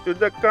 everybody, let's do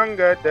the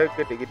conga.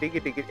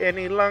 Dig it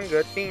any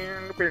longer.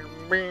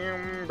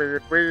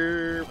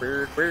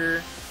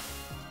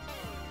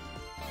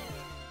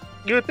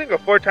 You would think a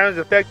 4 times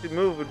effective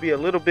move would be a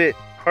little bit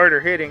harder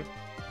hitting.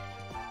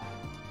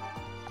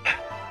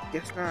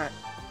 Guess not.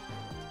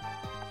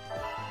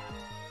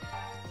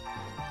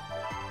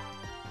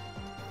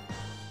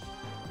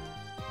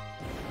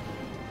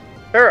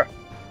 Para.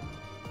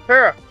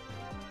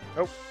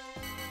 Nope.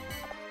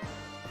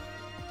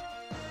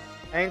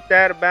 Ain't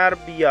that about a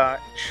biatch?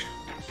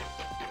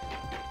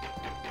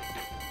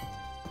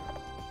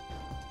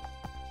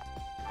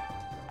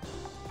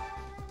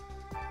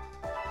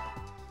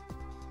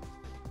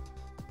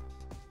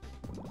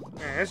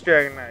 Man, this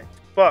Dragon Knight.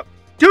 Fuck.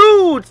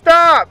 Dude,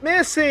 stop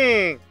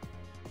missing!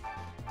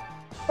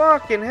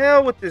 Fucking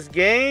hell with this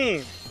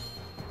game.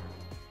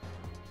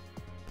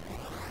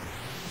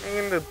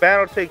 And the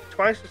battle take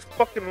twice as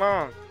fucking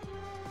long.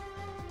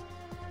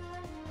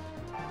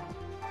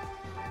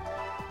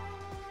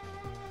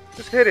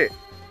 Just hit it.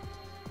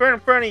 Right in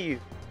front of you.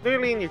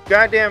 Literally in your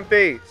goddamn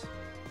face.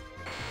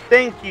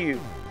 Thank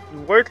you. You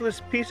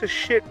worthless piece of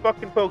shit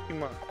fucking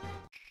Pokemon.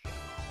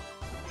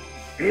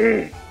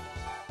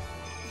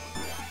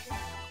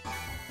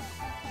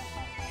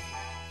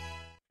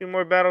 Two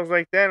more battles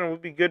like that and we'll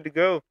be good to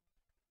go.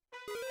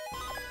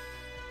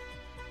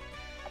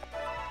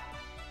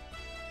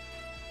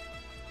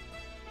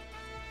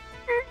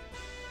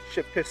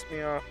 Shit pissed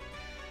me off.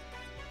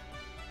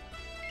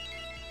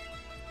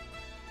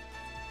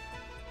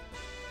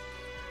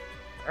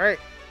 Alright.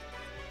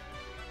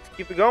 Let's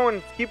keep it going.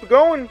 Let's keep it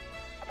going.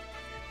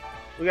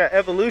 We got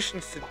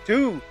evolutions to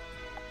do.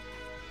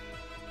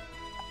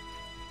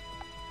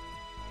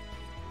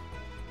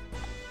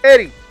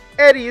 Eddie,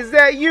 is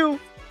that you?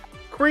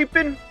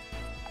 Creeping?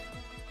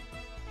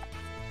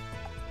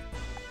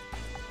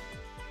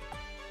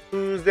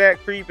 Who's that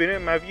creeping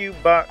in my view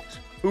box?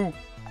 Who?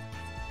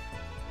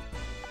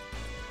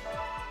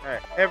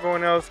 Alright,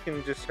 everyone else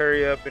can just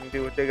hurry up and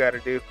do what they gotta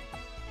do.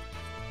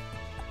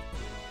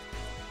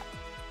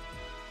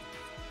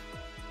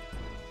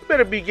 You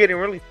better be getting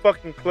really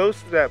fucking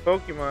close to that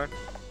Pokemon.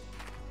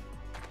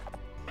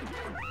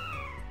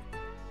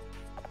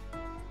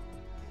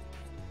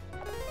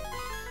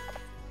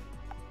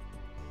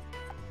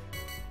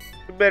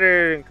 You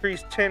better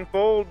increase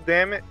tenfold,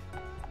 damn it.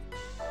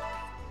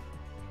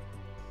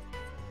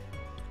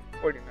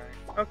 49.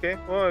 Okay,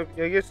 well,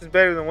 I guess it's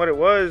better than what it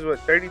was. What,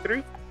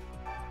 33?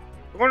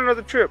 We're on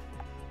another trip.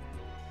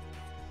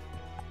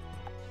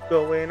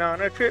 Going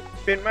on a trip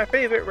in my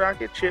favorite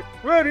rocket ship,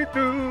 running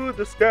through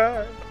the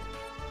sky.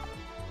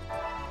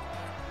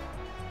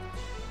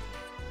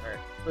 Alright,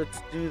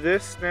 let's do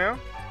this now.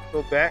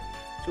 Go back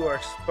to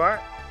our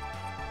spot.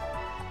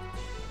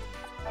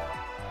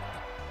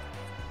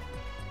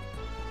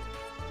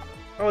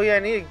 Oh yeah, I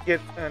need to get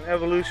an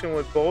evolution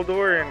with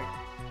Boldor and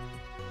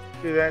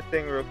do that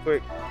thing real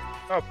quick.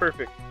 Oh,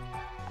 perfect.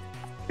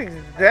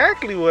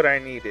 Exactly what I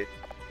needed.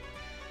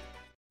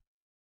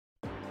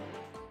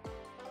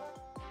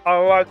 I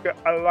like it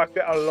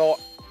a lot.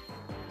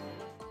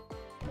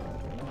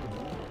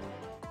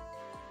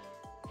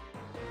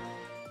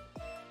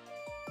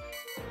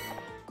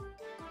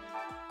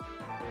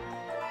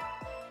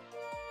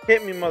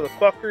 Hit me,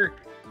 motherfucker.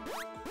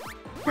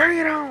 Bring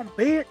it on,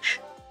 bitch.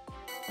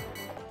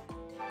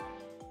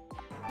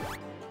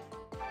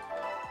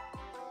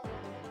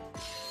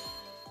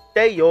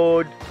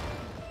 Dayod.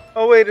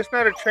 Oh wait, it's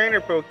not a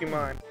trainer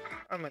Pokemon.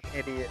 I'm an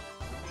idiot.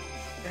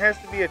 It has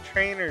to be a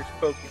trainer's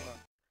Pokemon.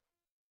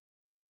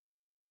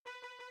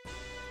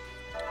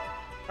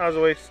 That was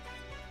a waste.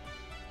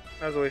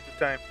 That was a waste of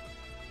time.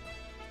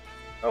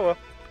 Oh well.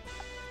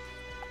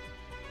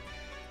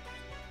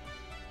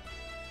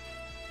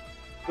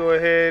 Go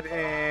ahead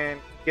and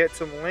get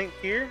some link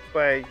here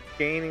by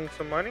gaining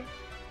some money.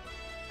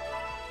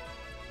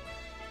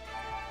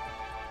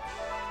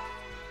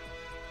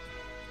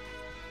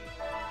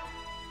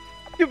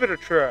 Give it a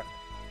try.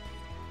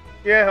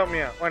 Yeah, help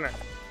me out. Why not?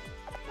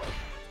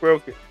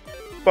 Broke it.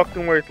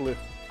 Fucking worthless.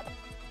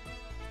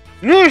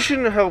 No, I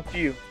shouldn't have helped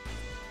you.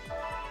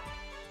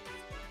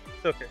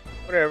 It's okay.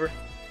 Whatever.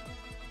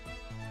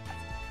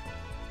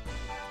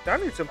 I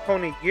need some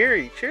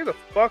Ponigiri. Cheer the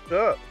fuck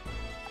up.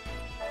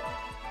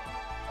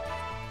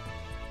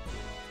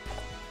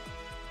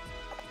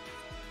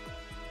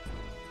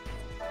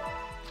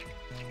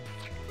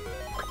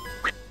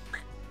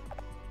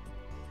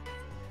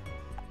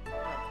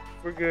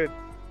 We're good.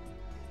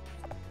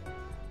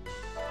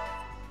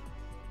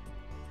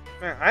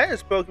 Man,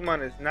 Aya's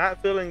Pokemon is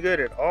not feeling good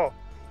at all.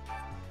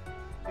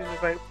 She's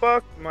just like,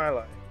 fuck my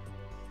life.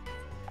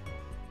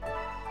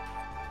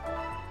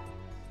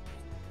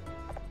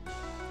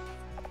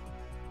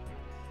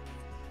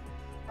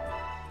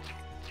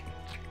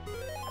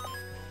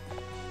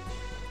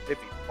 They be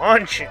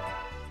munching.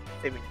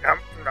 They be nom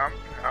nom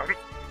nom.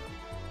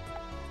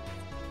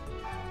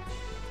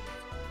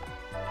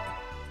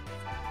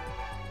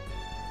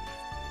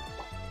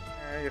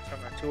 I guess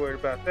I'm not too worried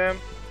about them.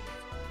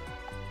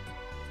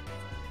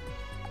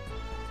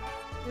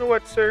 You know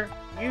what, sir?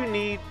 You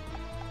need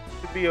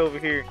to be over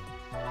here,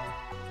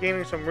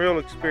 gaining some real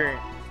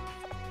experience.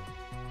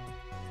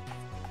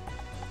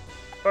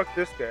 Fuck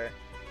this guy.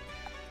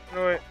 You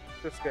know what?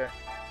 This guy.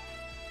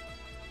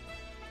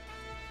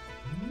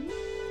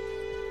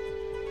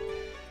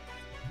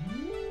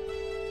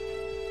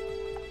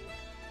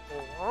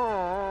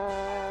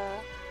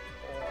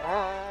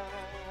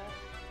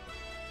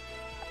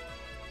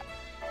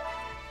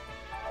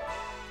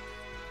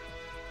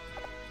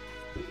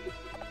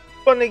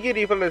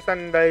 Ponigiri for the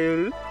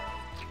sundial.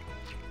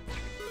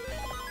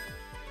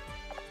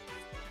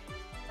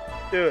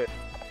 Do it.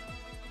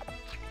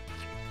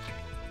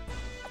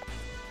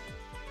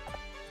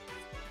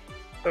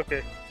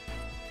 Okay.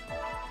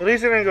 At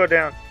least it didn't go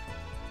down.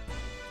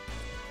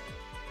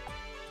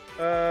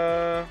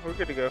 We're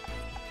good to go.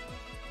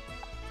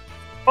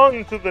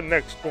 On to the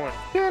next one.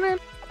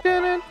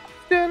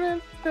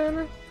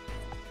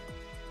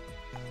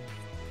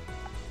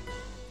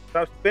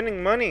 Stop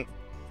spending money.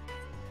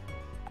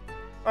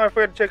 Oh, I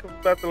forgot to check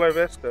about the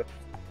Larvesta.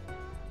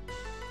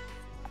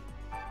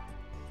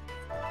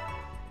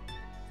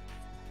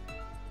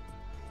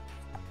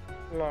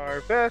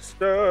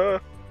 Larvesta,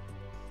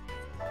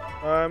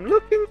 I'm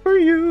looking for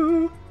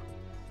you.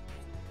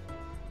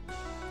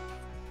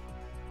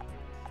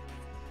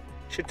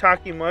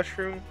 Shiitake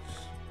mushrooms.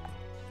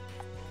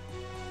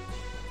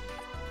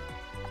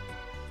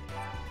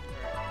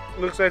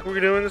 Looks like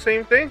we're doing the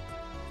same thing.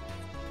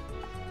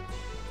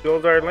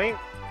 Build our link.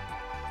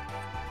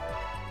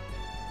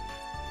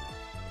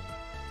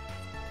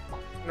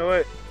 You know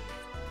what?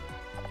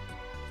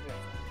 Yeah.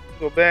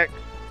 Go back.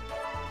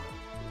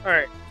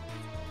 Alright.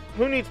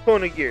 Who needs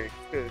Ponigiri?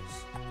 Because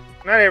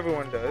not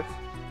everyone does.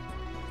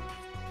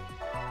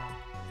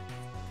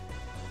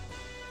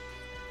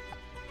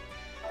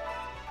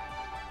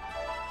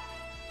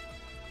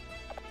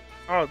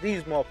 Oh,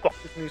 these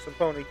motherfuckers need some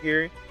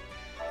Ponigiri.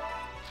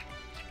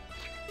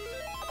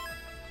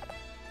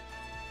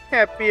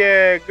 Happy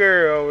ass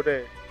girl over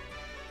there.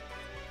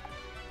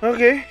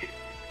 Okay.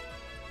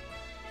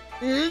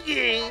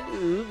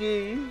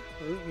 Okay.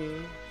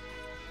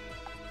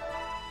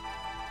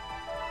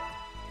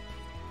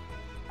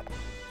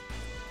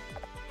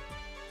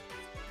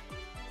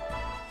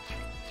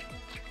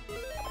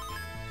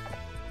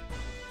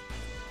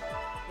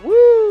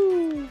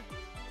 Woo!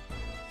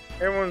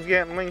 Everyone's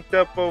getting linked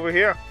up over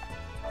here.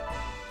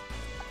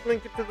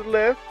 Link it to the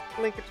left,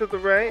 link it to the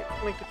right,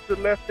 link it to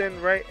the left and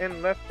right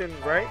and left and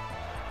right.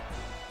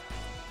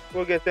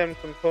 We'll get them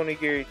some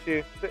Ponigiri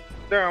too.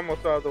 They're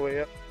almost all the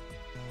way up.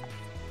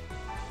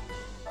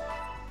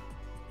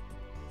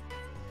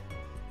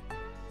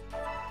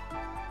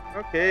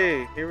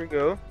 Okay, here we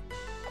go.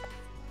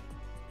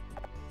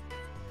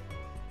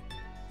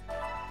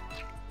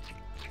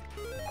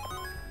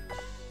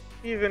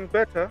 Even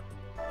better.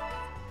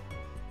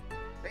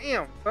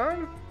 Damn,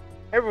 son.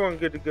 Everyone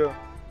good to go.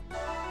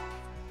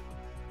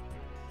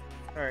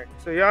 Alright,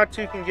 so y'all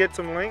two can get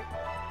some link.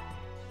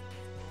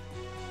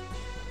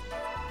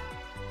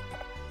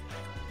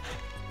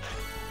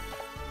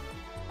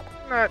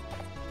 Not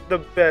the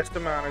best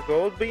amount of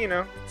gold, but you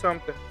know,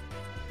 something.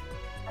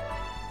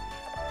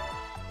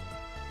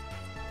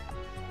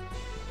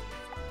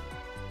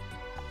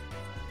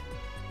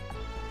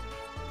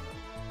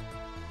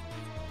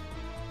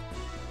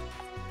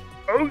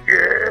 Oh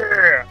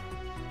yeah!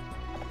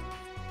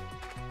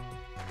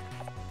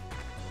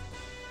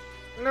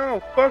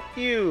 No, fuck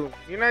you.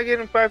 You're not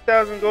getting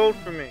 5,000 gold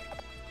from me.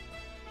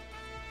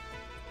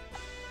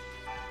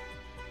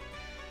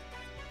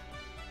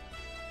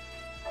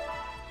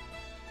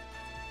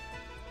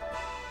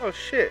 Oh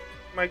shit.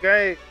 My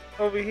guy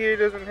over here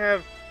doesn't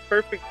have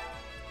perfect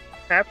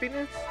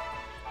happiness?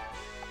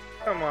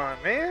 Come on,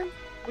 man.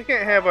 We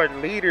can't have our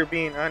leader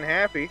being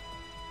unhappy.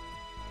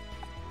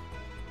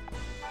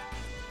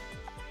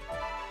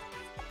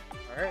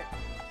 Alright.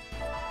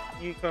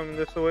 You come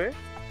this way.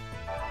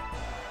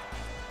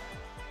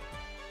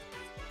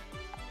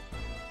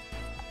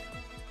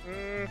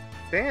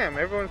 Damn,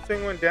 everyone's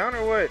thing went down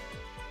or what?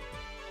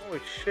 Holy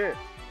shit.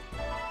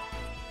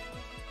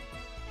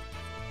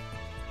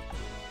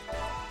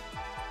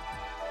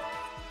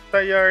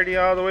 Thought you already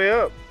all the way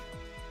up.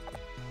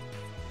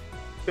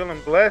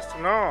 Feeling blessed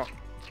and all.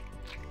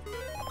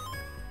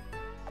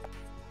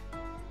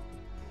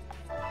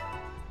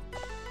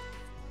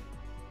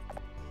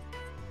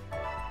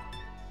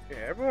 Yeah,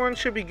 everyone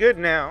should be good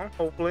now,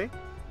 hopefully.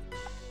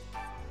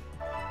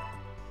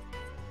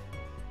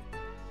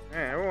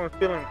 Man, everyone's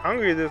feeling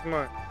hungry this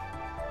month.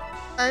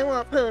 I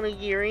want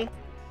Ponagiri.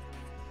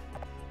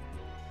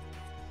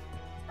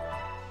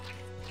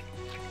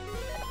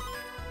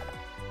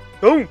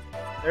 Boom!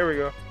 There we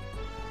go.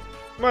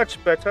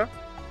 Much better.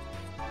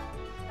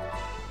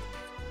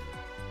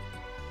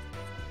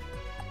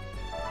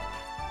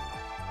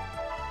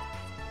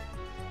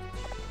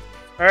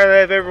 I'd rather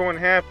have everyone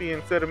happy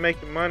instead of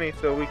making money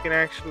so we can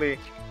actually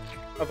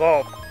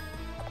evolve.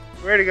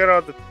 We already got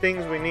all the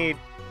things we need.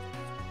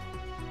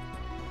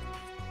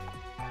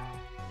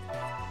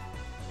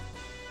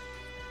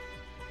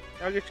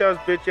 I'll get y'all's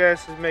bitch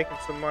asses making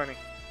some money.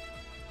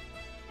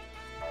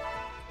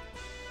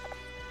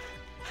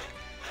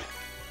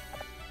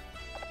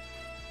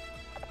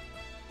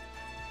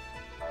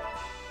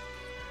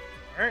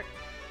 Alright.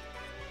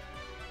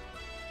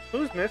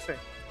 Who's missing?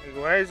 Like,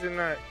 why is it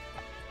not?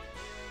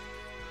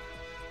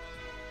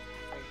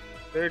 Like,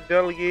 they're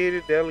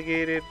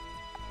delegated.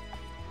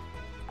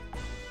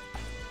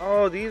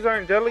 Oh, these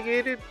aren't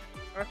delegated?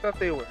 I thought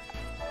they were.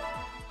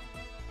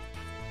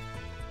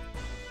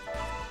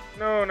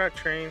 No, not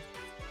train.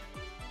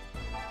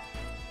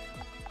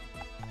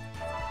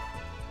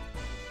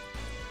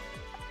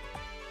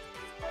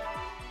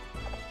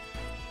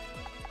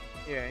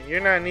 Yeah,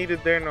 you're not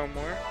needed there no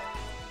more.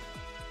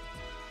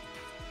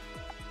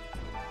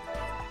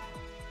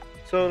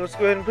 So let's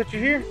go ahead and put you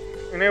here,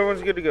 and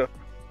everyone's good to go.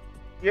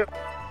 Yep.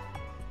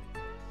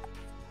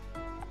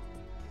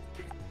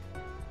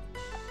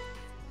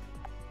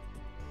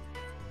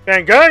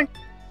 Gang gang,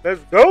 let's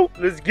go.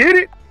 Let's get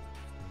it.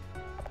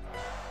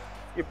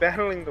 You're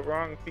battling the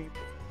wrong people.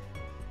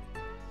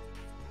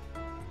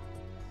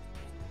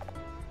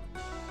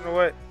 You know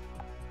what?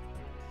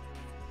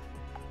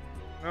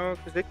 No,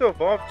 because they could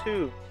evolve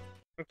too.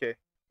 Okay,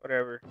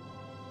 whatever.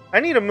 I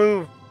need to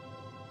move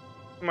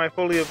my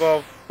fully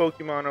evolved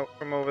Pokemon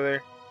from over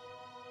there.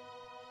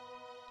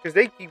 Because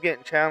they keep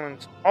getting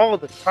challenged all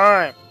the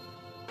time.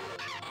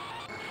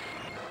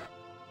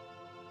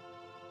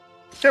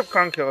 Except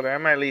Conquest, I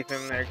might leave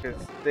him there because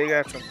they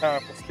got some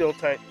powerful skill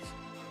types.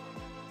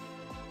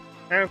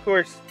 And of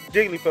course,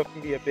 Jigglypuff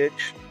can be a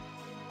bitch.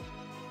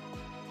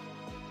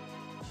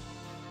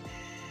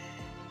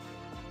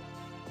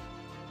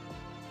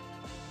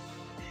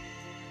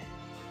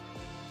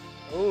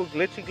 Oh,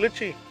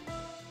 glitchy.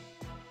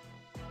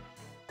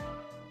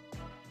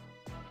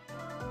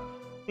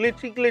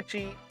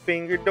 Glitchy,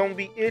 finger don't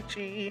be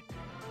itchy.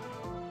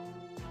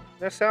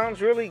 That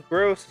sounds really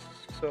gross,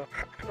 so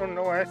I don't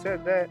know why I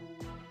said that.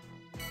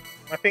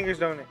 My fingers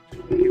don't itch.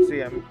 You can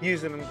see I'm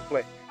using them to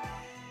play.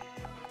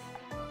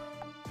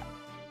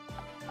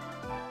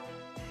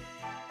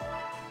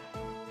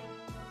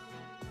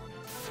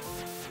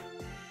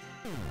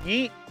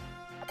 Yeet.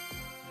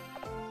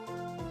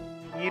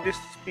 Yeetus,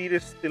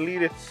 speedus,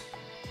 deletus.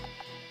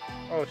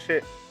 Oh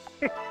shit.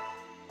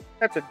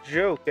 That's a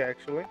joke,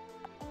 actually.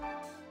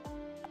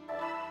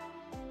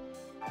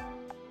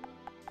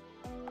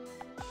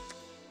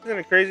 Isn't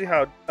it crazy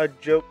how a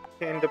joke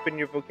can end up in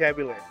your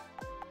vocabulary?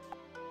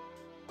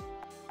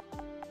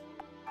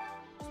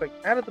 It's like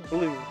out of the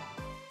blue.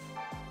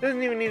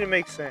 Doesn't even need to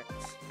make sense.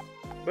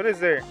 What is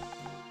there?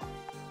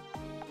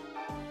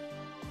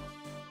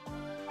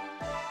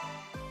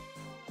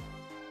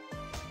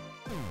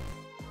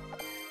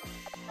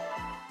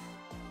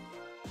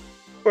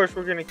 Of course,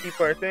 we're gonna keep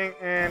our thing,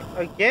 and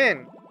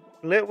again,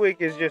 Litwick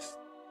is just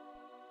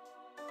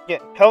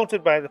getting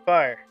pelted by the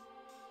fire.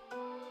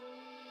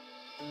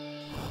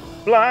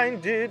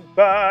 Blinded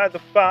by the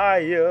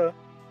fire.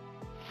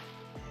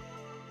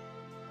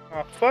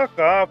 Oh, fuck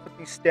off with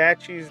these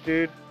statues,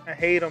 dude. I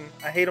hate them.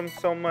 I hate them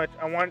so much.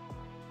 I want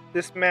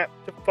this map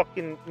to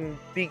fucking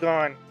be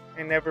gone.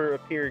 and never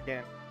appear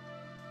again.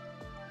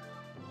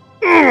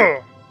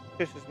 Ugh!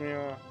 Pisses me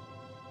off.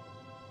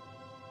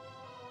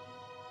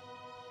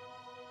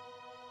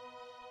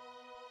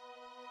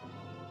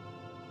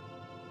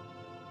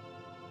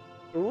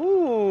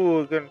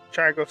 Ooh, gonna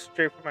try to go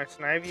straight for my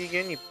Snivy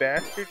again, you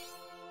bastard.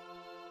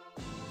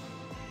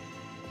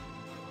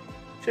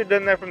 Should've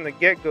done that from the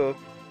get-go.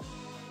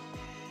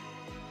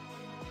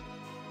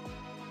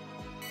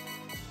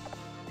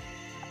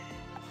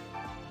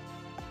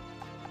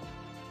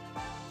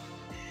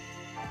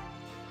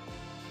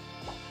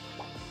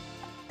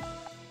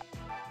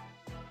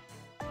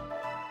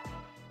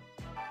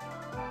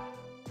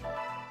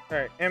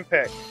 Alright,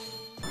 impact.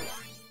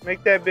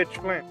 Make that bitch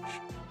flinch.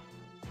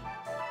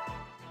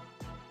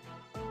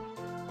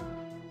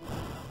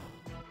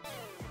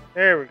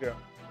 There we go.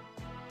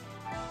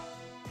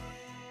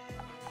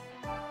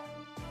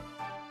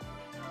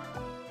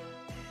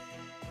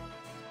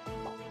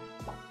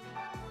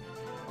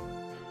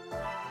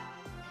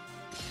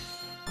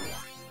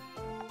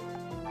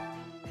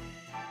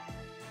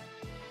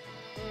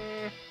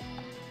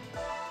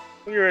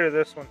 We'll get rid of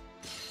this one.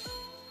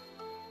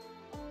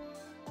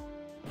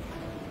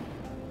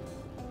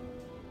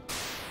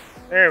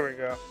 There we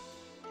go.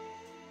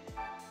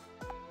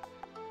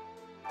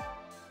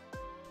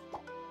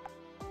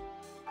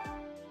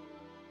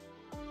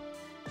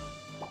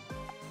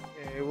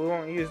 Okay, we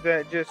won't use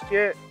that just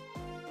yet.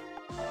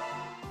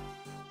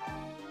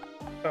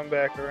 Come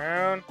back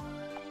around.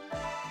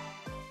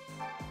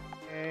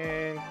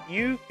 And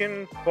you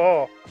can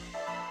fall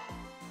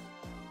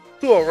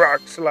to a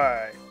rock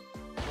slide.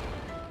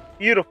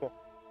 Beautiful.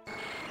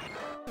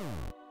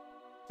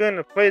 Couldn't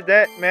have played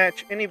that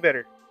match any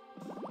better.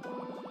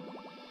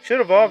 Should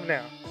evolve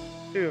now,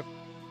 too.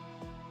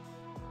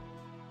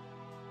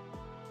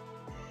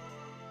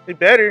 They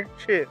better.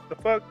 Shit, the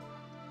fuck?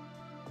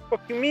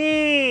 Fuck you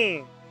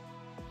mean?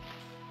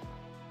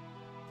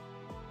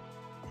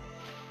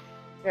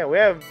 Yeah, we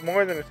have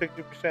more than a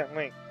 60%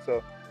 link,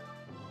 so.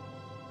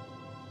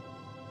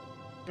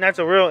 And that's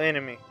a real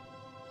enemy.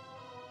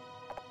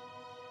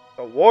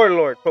 A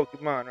warlord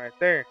Pokemon right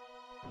there.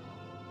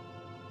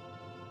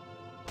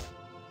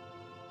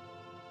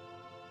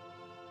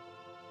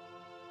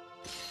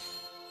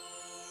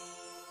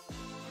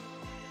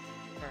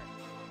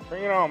 Alright,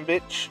 bring it on,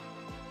 bitch.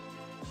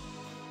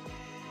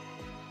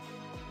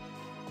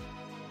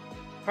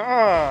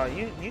 Ah,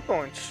 you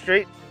going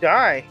straight to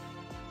die.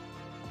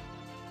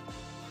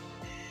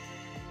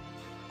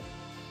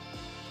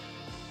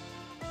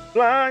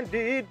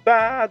 Blinded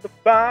by the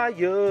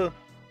fire.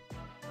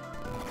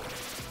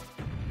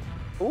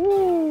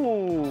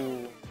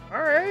 Ooh.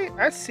 Alright,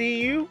 I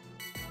see you.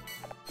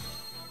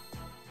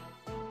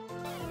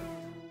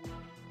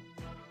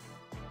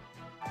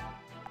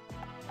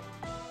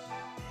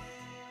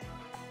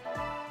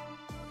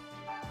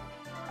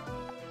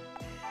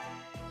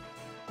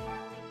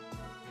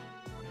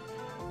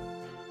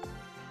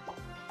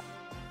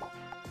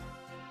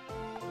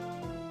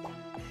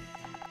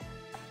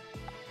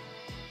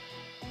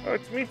 Oh,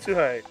 it's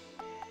Mitsuhide.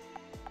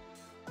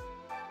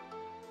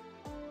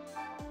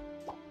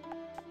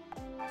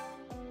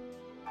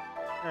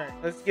 Alright,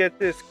 let's get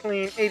this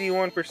clean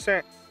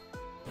 81%.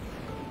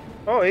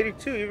 Oh,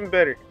 82, even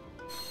better.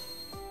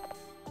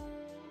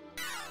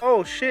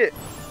 Oh, shit.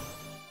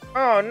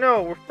 Oh,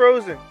 no, we're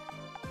frozen.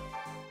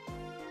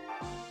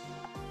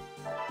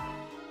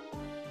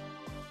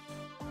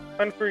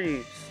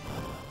 Unfreeze.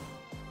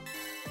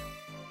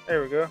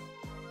 There we go.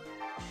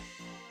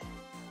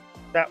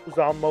 That was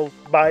almost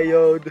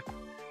bad.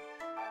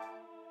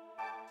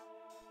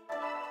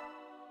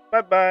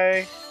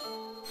 Bye-bye.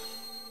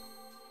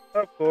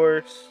 Of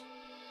course.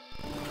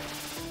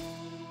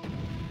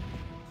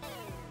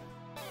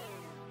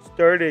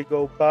 Started,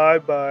 go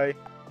bye-bye.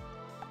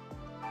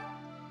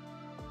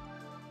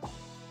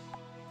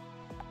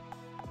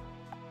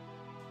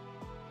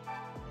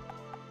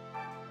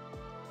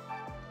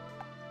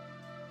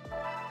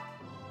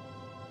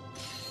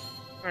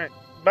 Alright,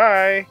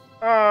 bye.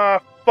 Ah,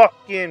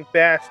 fucking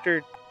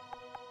bastard.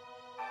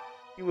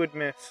 You would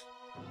miss.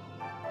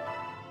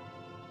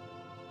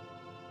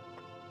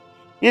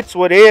 It's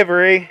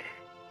whatever, eh?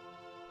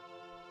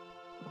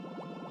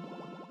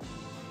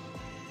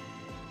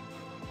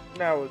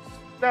 That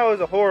was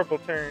a horrible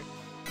turn.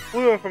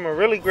 We went from a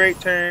really great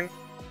turn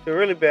to a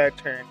really bad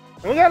turn.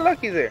 And we got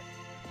lucky there.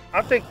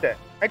 I'll take that.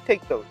 I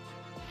take those.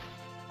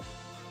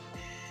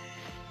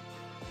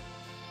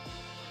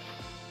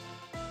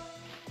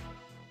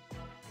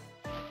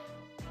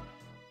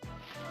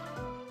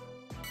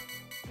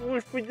 I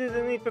wish we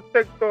didn't need to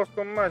take those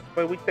so much,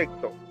 but we take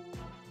those.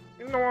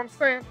 You know what I'm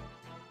saying?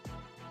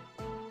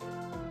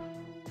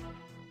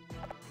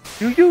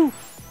 Do you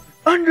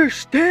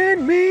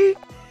understand me?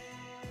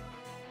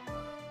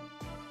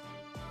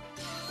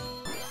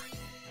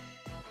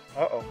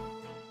 Uh-oh.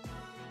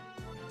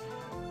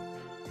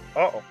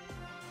 Uh-oh.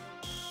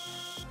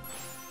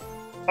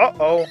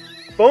 Uh-oh.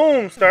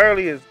 Boom!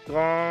 Starly is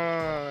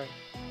gone.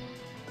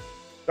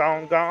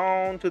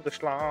 Gone to the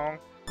schlong.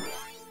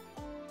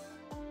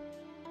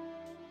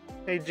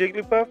 Hey,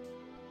 Jigglypuff.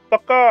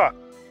 Fuck off.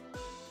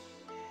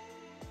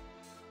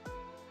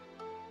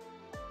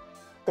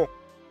 Cool.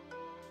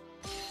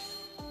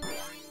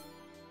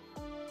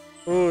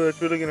 Oh,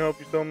 that's really gonna help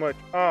you so much.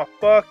 Oh,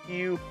 fuck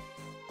you.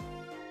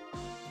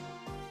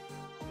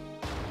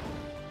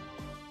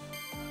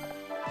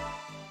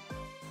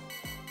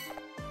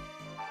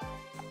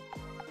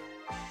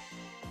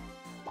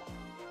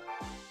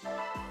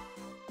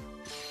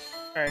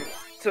 Alright,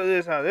 so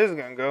this is how this is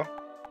gonna go.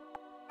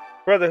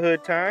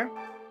 Brotherhood time.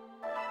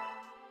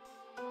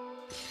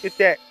 Get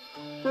that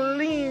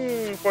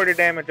clean quarter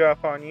damage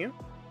off on you.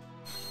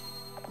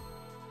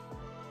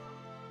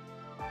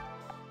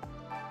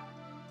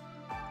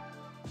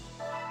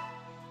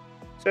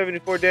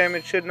 $74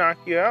 damage should knock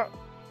you out.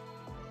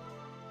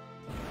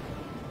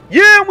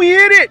 Yeah, we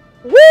hit it!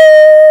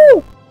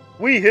 Woo!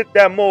 We hit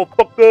that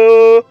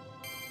motherfucker!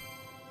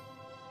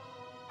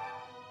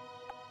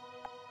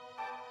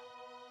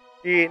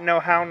 You didn't know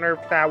how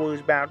nervous I was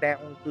about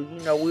that one, because,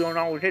 you know, we don't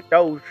always hit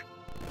those.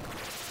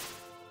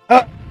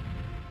 Huh!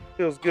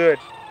 Feels good.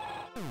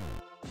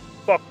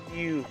 Fuck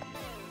you.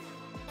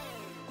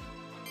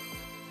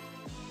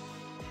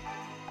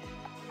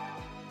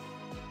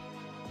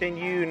 Can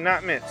you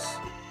not miss?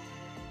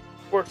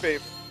 Or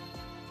favor.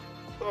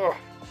 Ugh.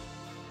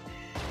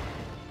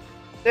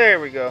 There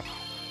we go.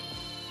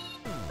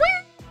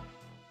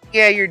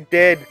 Yeah, you're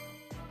dead.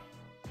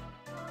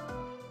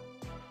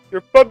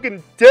 You're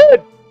fucking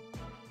dead!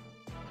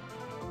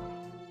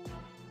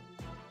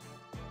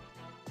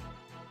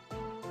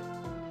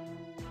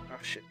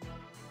 Oh shit.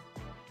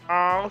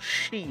 Oh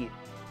shit.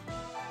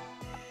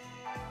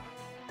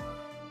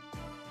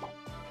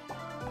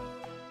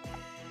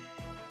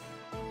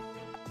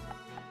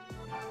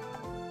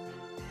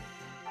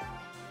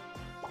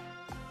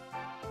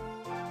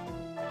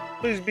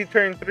 Please be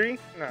turn 3.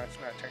 No, it's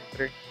not turn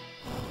 3.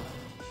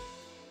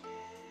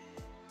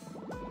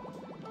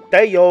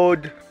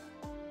 Diode.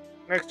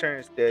 Next turn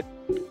is dead.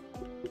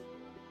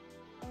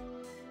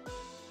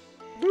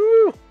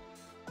 Woo!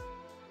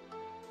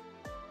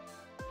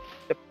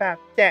 About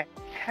that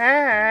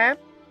time.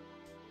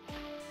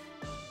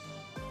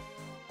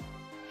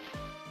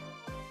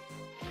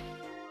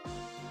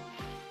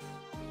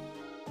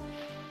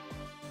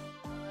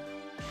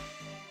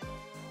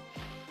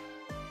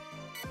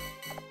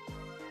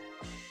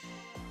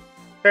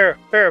 Pair.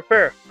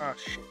 Oh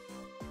shit.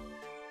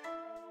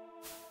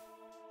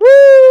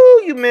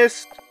 Woo! You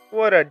missed.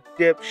 What a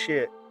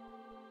dipshit.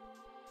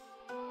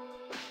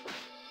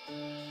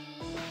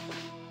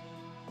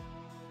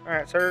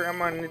 Alright, sir, I'm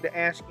gonna need to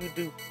ask you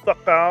to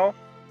fuck off.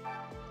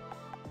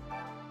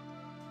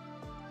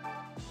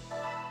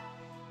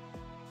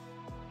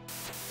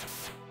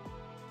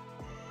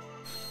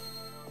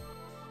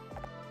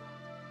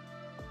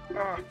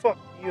 Oh, fuck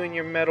you and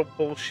your metal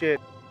bullshit.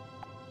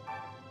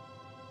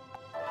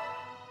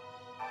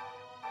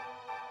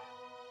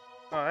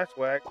 Oh, that's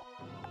whack.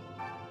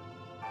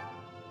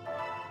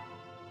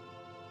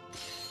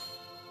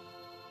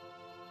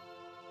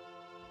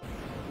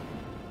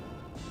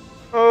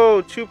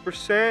 Oh,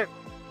 2%.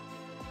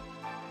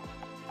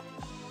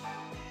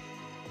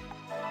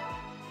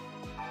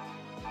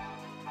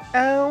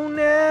 Oh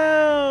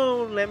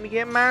no! Let me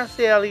get my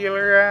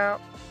cellular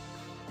out.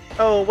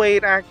 Oh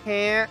wait, I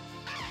can't.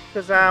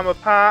 Cause I'm a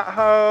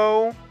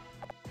pothole.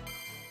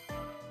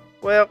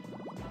 Well,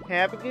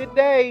 have a good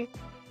day.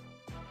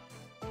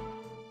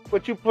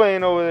 What you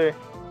playing over there?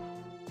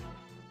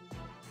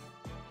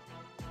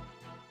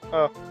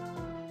 Oh.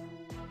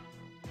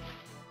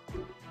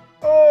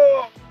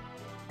 Oh!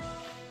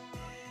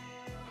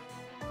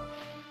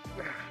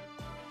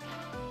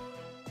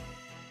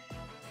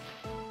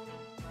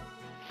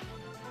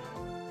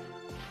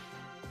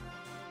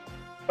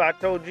 If I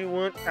told you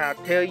once, I'll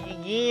tell you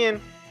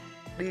again.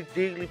 This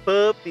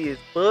Jigglypuff is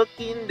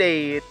fucking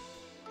dead.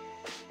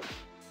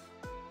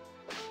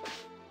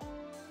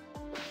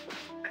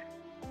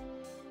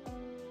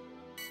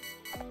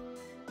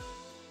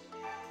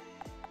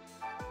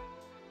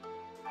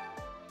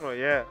 Oh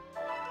yeah.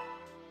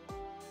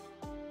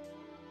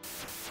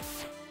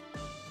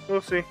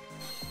 We'll see.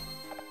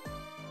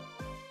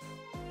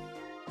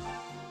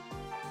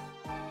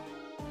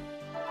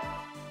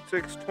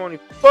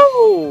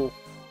 $624.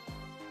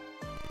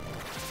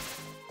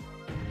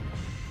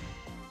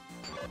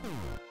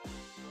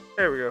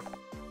 There we go.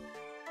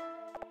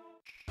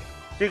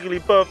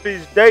 Jigglypuff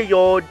is dead.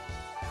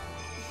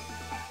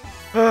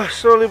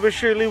 Slowly but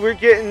surely, we're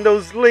getting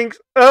those links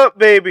up,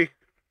 baby.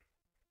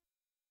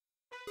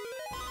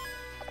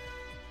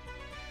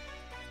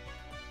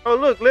 Oh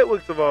look,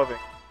 Litwick's evolving.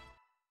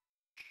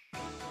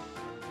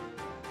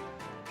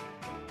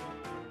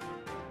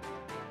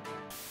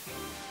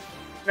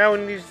 Now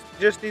we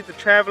just need the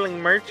traveling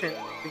merchant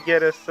to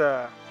get us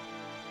the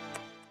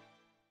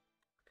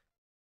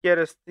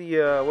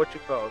what you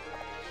call it?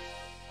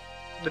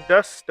 The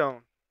dust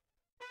stone.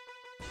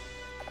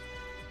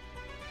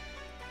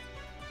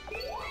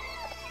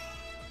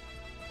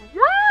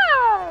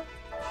 Yeah.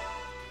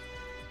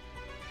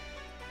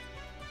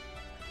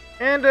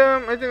 And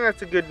I think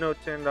that's a good note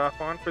to end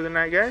off on for the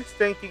night, guys.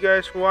 Thank you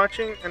guys for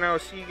watching, and I will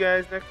see you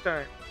guys next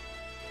time.